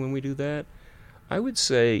doing when we do that. I would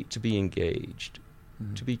say to be engaged,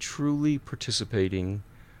 to be truly participating,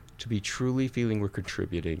 to be truly feeling we're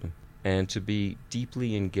contributing, and to be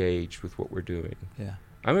deeply engaged with what we're doing. Yeah.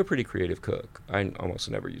 I'm a pretty creative cook. I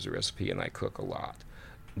almost never use a recipe, and I cook a lot.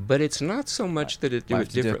 But it's not so much that it do it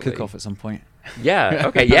differently. Do a cook-off at some point. Yeah.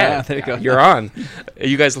 Okay. Yeah. There you go. You're on.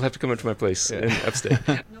 You guys will have to come up to my place in upstate.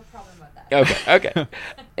 No problem with that.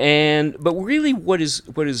 Okay. But really, what is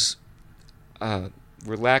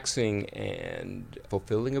relaxing and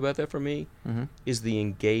fulfilling about that for me is the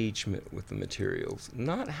engagement with the materials,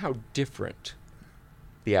 not how different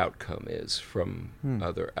the outcome is from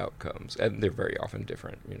other outcomes. And they're very often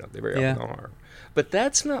different. They very often are. But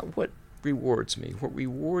that's not what rewards me. What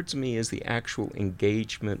rewards me is the actual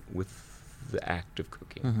engagement with the act of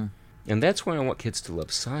cooking. And that's why I want kids to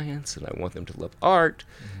love science, and I want them to love art,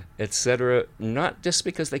 etc. Not just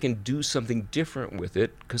because they can do something different with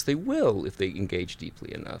it, because they will if they engage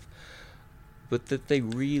deeply enough, but that they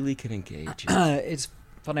really can engage. It's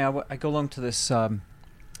funny, I go along to this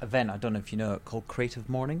event, I don't know if you know it, called Creative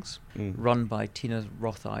Mornings, run by Tina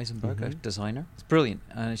Roth-Eisenberg, a designer. It's brilliant,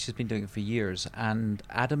 and she's been doing it for years. And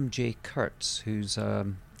Adam J. Kurtz, who's a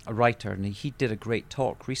writer, and he did a great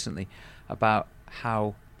talk recently about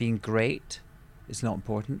how being great is not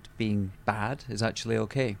important, being bad is actually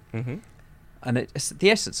okay. And it's the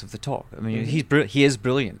essence of the talk. I mean, he is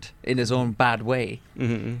brilliant in his own bad way,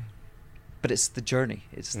 but it's the journey,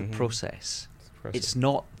 it's the process. It's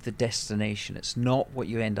not the destination. It's not what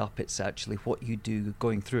you end up. It's actually what you do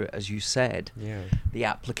going through it, as you said. Yeah. The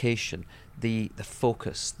application, the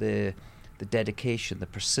focus, the dedication, the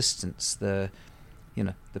persistence, the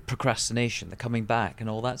procrastination, the coming back, and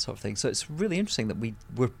all that sort of thing. So it's really interesting that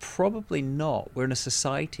we're in a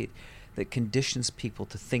society that conditions people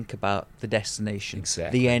to think about the destination,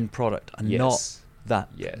 the end product, and not the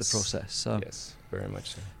process. So. Yes. Very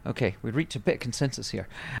much so. Okay, we've reached a bit of consensus here.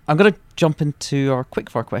 I'm going to jump into our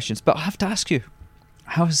quickfire questions, but I have to ask you,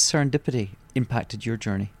 how has serendipity impacted your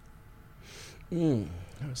journey? How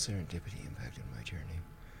has serendipity impacted my journey?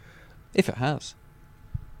 If it has.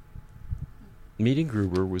 Meeting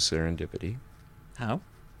Gruber was serendipity. How?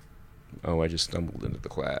 Oh, I just stumbled into the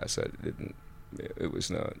class. It was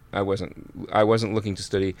not. I wasn't looking to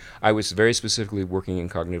study. I was very specifically working in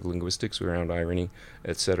cognitive linguistics around irony,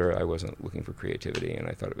 etc. I wasn't looking for creativity, and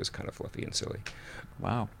I thought it was kind of fluffy and silly.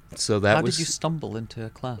 Wow. So that How did you stumble into a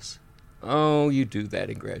class? Oh, you do that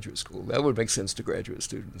in graduate school. That would make sense to graduate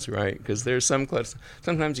students, right? Because there's some class.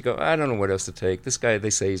 Sometimes you go, I don't know what else to take. This guy,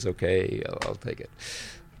 they say he's okay. I'll take it.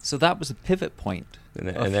 So that was a pivot point. And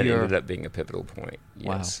that ended up being a pivotal point.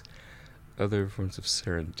 Yes. Wow. Other forms of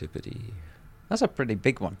serendipity. That's a pretty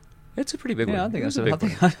big one. It's a pretty big one. I think that's a big one.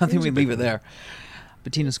 I think we leave it there.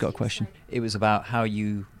 Bettina's got a question. It was about how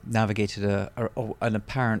you navigated an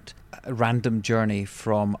apparent random journey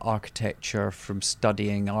from architecture, from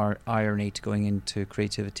studying irony to going into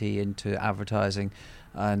creativity, into advertising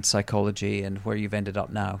and psychology, and where you've ended up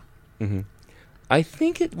now. I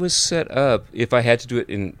think it was set up, if I had to do it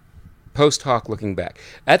in post hoc looking back.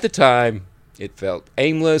 At the time, it felt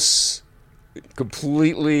aimless,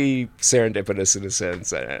 completely serendipitous in a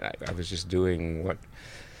sense. I was just doing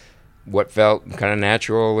what felt kind of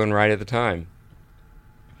natural and right at the time.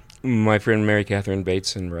 My friend Mary Catherine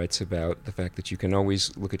Bateson writes about the fact that you can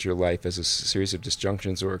always look at your life as a series of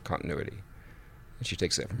disjunctions or continuity. And she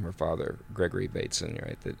takes that from her father, Gregory Bateson,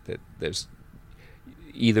 right? That there's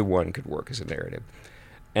either one could work as a narrative.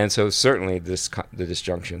 And so certainly the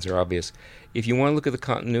disjunctions are obvious. If you want to look at the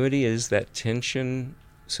continuity, is that tension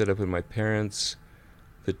set up in my parents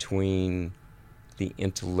between the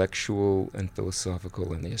intellectual and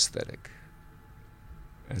philosophical and the aesthetic.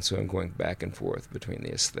 And so I'm going back and forth between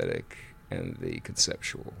the aesthetic and the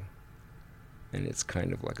conceptual. And it's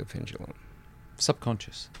kind of like a pendulum.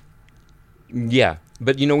 Subconscious. Yeah,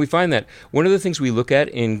 but we find that one of the things we look at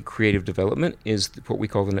in creative development is what we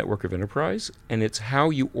call the network of enterprise, and it's how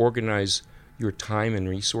you organize your time and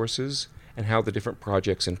resources and how the different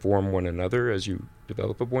projects inform one another as you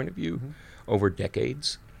develop a point of view over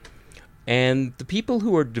decades. And the people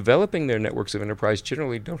who are developing their networks of enterprise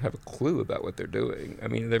generally don't have a clue about what they're doing. I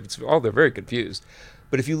mean, they're very confused.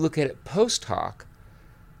 But if you look at it post hoc,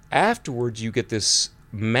 afterwards you get this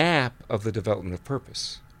map of the development of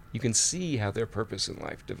purpose. You can see how their purpose in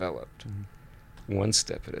life developed, one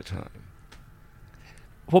step at a time.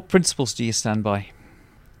 What principles do you stand by?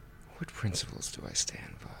 What principles do I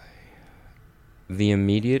stand by? The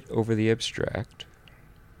immediate over the abstract.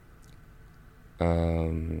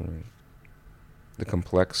 The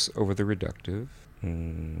complex over the reductive.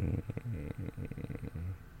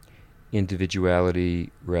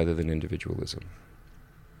 Individuality rather than individualism.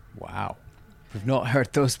 Wow. We've not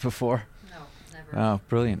heard those before. No, never. Oh,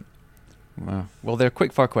 brilliant. Wow. Well, they're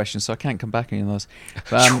quick-fire questions, so I can't come back on those.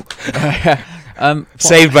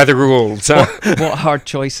 Saved by the rules. What hard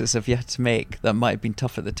choices have you had to make that might have been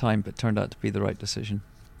tough at the time but turned out to be the right decision?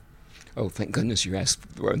 Oh, thank goodness you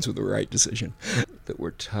asked the ones with the right decision. That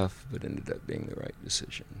were tough but ended up being the right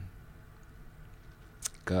decision.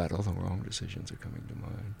 God, all the wrong decisions are coming to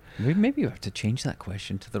mind. Maybe you have to change that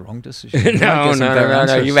question to the wrong decision. No.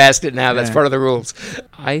 You've asked it now. That's part of the rules.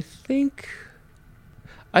 I think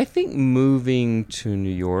moving to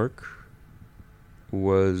New York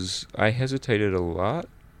I hesitated a lot,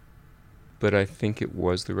 but I think it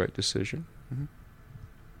was the right decision. Mm-hmm.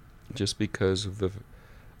 Just because of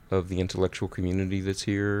the intellectual community that's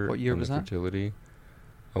here. What year was that? Fertility.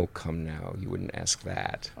 Oh, come now. You wouldn't ask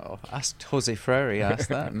that. Oh, asked Jose Freire, asked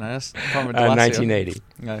that, and I asked Carmen 1980.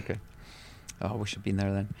 Okay. Oh, I wish I'd been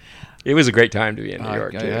there then. It was a great time to be in New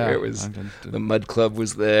York, too. Yeah. It was, the Mud Club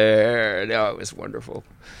was there. No, it was wonderful.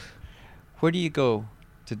 Where do you go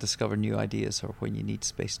to discover new ideas or when you need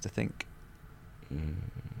space to think?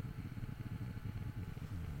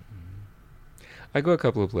 I go a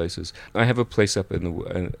couple of places. I have a place up in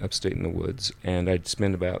the upstate in the woods, and I'd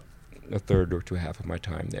spend about a third or to half of my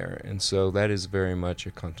time there. And so that is very much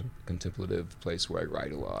a contemplative place where I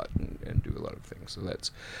write a lot and do a lot of things. So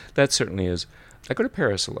that certainly is. I go to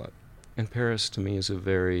Paris a lot. And Paris to me is a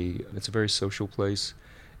very social place.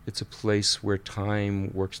 It's a place where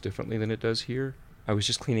time works differently than it does here. I was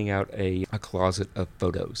just cleaning out a closet of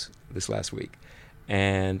photos this last week.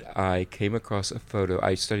 And I came across a photo.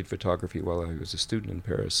 I studied photography while I was a student in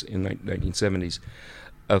Paris in 1970s.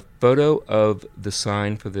 A photo of the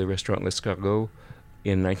sign for the restaurant L'Escargot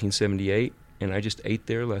in 1978, and I just ate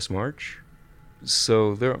there last March.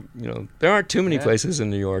 So there aren't too many places in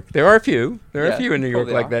New York. There are a few. There are a few in New York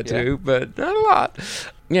like that too, but not a lot.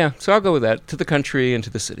 Yeah, so I'll go with that, to the country and to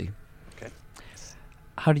the city. Okay.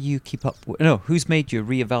 How do you keep up? Who's made you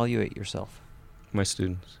reevaluate yourself? My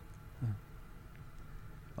students.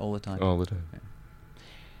 All the time. All the time. Yeah.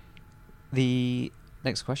 The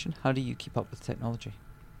next question: how do you keep up with technology?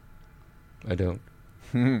 I don't.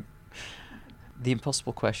 The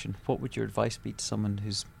impossible question: what would your advice be to someone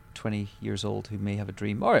who's 20 years old who may have a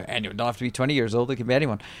dream, or anyone, don't have to be 20 years old, it can be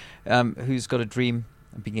anyone, who's got a dream,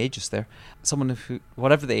 and being ageist there, someone who,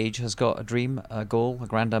 whatever the age, has got a dream, a goal, a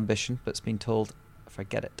grand ambition, but's been told,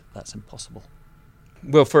 forget it, that's impossible?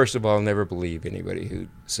 Well, first of all, never believe anybody who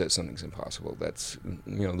says something's impossible. That's,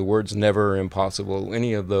 the words never, impossible,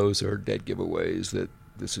 any of those are dead giveaways that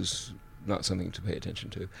this is not something to pay attention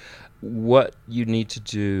to. What you need to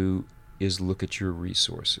do is look at your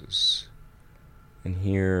resources. And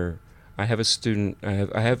here, I have a student,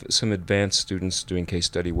 I have some advanced students doing case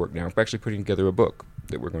study work now. I'm actually putting together a book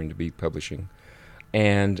that we're going to be publishing.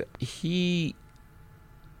 And he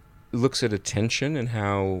looks at attention and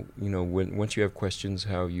how, once you have questions,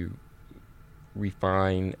 how you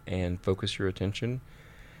refine and focus your attention.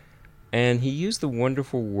 And he used the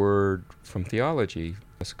wonderful word from theology.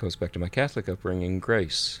 This goes back to my Catholic upbringing,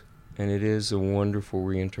 grace. And it is a wonderful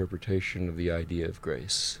reinterpretation of the idea of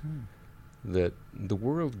grace. That the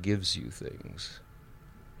world gives you things,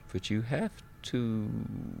 but you have to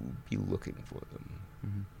be looking for them.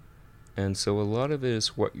 Mm-hmm. And so a lot of it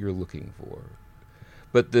is what you're looking for.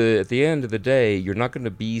 But at the end of the day, you're not going to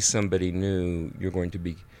be somebody new. You're going to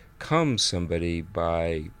become somebody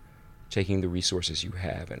by taking the resources you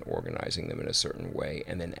have and organizing them in a certain way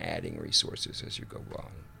and then adding resources as you go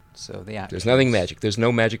along. So there's nothing magic. There's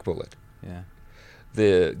no magic bullet. Yeah.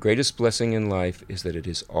 The greatest blessing in life is that it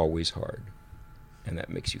is always hard. And that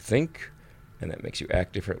makes you think, and that makes you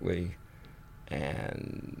act differently.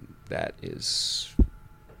 And that is...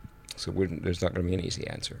 So there's not going to be an easy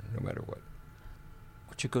answer, no matter what.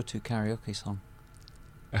 What's your go-to karaoke song?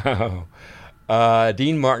 Oh,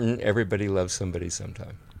 Dean Martin, Everybody Loves Somebody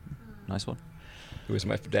Sometime. Nice one. It was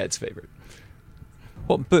my dad's favorite.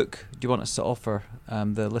 What book do you want us to offer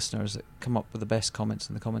the listeners that come up with the best comments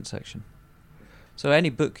in the comment section? So any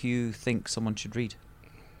book you think someone should read?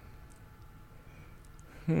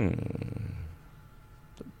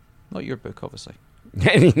 Not your book, obviously.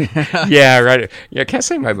 Yeah, right. Yeah, I can't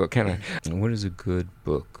say my book, can I? What is a good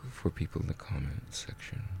book for people in the comments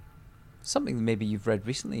section? Something that maybe you've read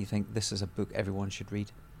recently, you think this is a book everyone should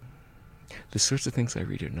read. The sorts of things I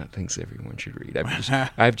read are not things everyone should read.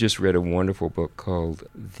 I've just read a wonderful book called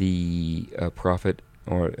The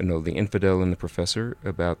Infidel and the Professor,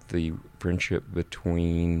 about the friendship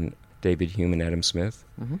between David Hume and Adam Smith.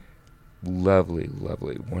 Mm-hmm. Lovely,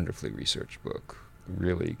 lovely, wonderfully researched book.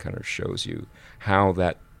 Really kind of shows you how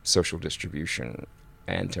that social distribution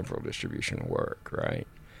and temporal distribution work, right?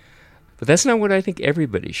 But that's not what I think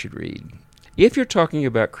everybody should read. If you're talking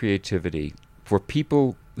about creativity for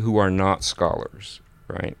people who are not scholars,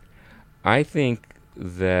 right, I think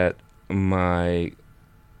that my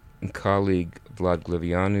colleague Vlad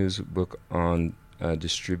Glivianu's book on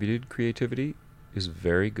distributed creativity is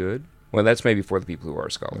very good. Well, that's maybe for the people who are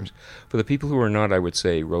scholars. For the people who are not, I would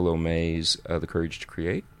say Rollo May's The Courage to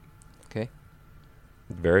Create. Okay.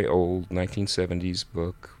 Very old, 1970s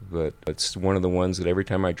book, but it's one of the ones that every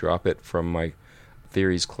time I drop it from my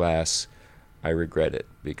theories class, I regret it,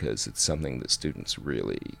 because it's something that students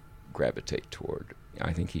really gravitate toward.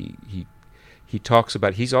 I think he talks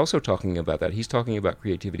about, he's also talking about that. He's talking about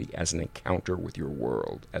creativity as an encounter with your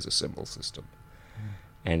world, as a symbol system.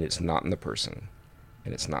 And it's not in the person.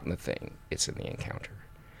 And it's not in the thing, it's in the encounter.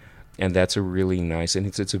 And that's a really nice, and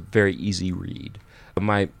it's a very easy read.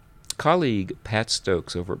 My colleague, Pat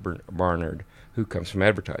Stokes, over at Barnard, who comes from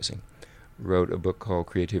advertising, wrote a book called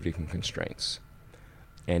Creativity from Constraints.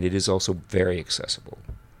 And it is also very accessible.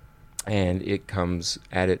 And it comes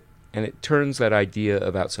at it, and it turns that idea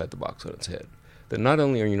of outside the box on its head. That not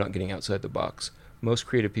only are you not getting outside the box, most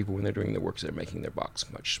creative people, when they're doing their works, they're making their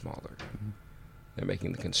box much smaller. Mm-hmm. They're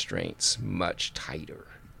making the constraints much tighter.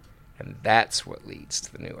 And that's what leads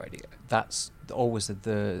to the new idea. That's always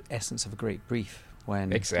the essence of a great brief.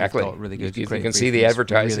 When exactly. You've got really good you can see the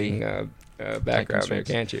advertising background there,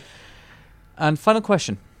 can't you? And final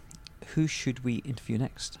question. Who should we interview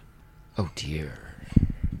next? Oh, dear.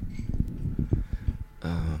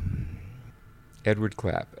 Edward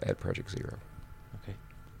Clapp at Project Zero. Okay.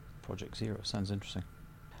 Project Zero. Sounds interesting.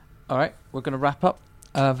 All right. We're going to wrap up.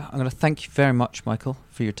 I'm going to thank you very much, Michael,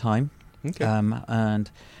 for your time. Okay.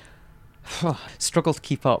 And struggle to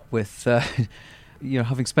keep up with,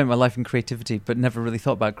 having spent my life in creativity, but never really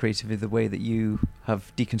thought about creativity the way that you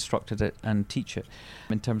have deconstructed it and teach it.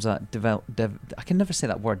 In terms of that I can never say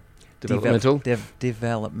that word. Developmental.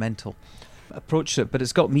 Developmental approach to it, but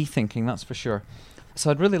it's got me thinking, that's for sure.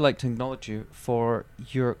 So I'd really like to acknowledge you for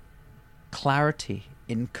your clarity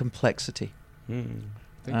in complexity.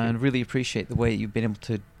 And really appreciate the way you've been able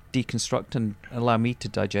to deconstruct and allow me to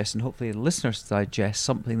digest, and hopefully the listeners to digest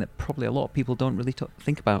something that probably a lot of people don't really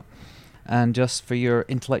think about. And just for your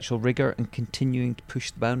intellectual rigor and continuing to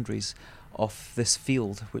push the boundaries of this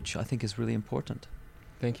field, which I think is really important.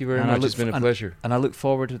 Thank you very much. It's been a pleasure. And I look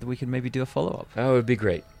forward that we can maybe do a follow-up. Oh, it would be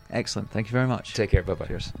great. Excellent. Thank you very much. Take care. Bye-bye.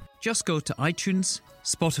 Cheers. Just go to iTunes,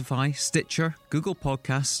 Spotify, Stitcher, Google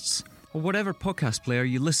Podcasts, or whatever podcast player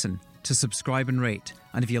you listen to subscribe and rate.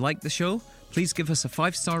 And if you like the show, please give us a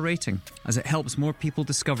 5-star rating, as it helps more people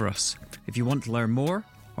discover us. If you want to learn more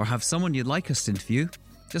or have someone you'd like us to interview,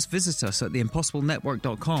 just visit us at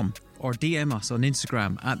theimpossiblenetwork.com or DM us on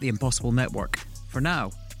Instagram at theimpossiblenetwork. For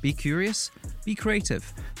now, be curious, be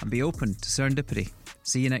creative, and be open to serendipity.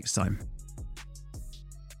 See you next time.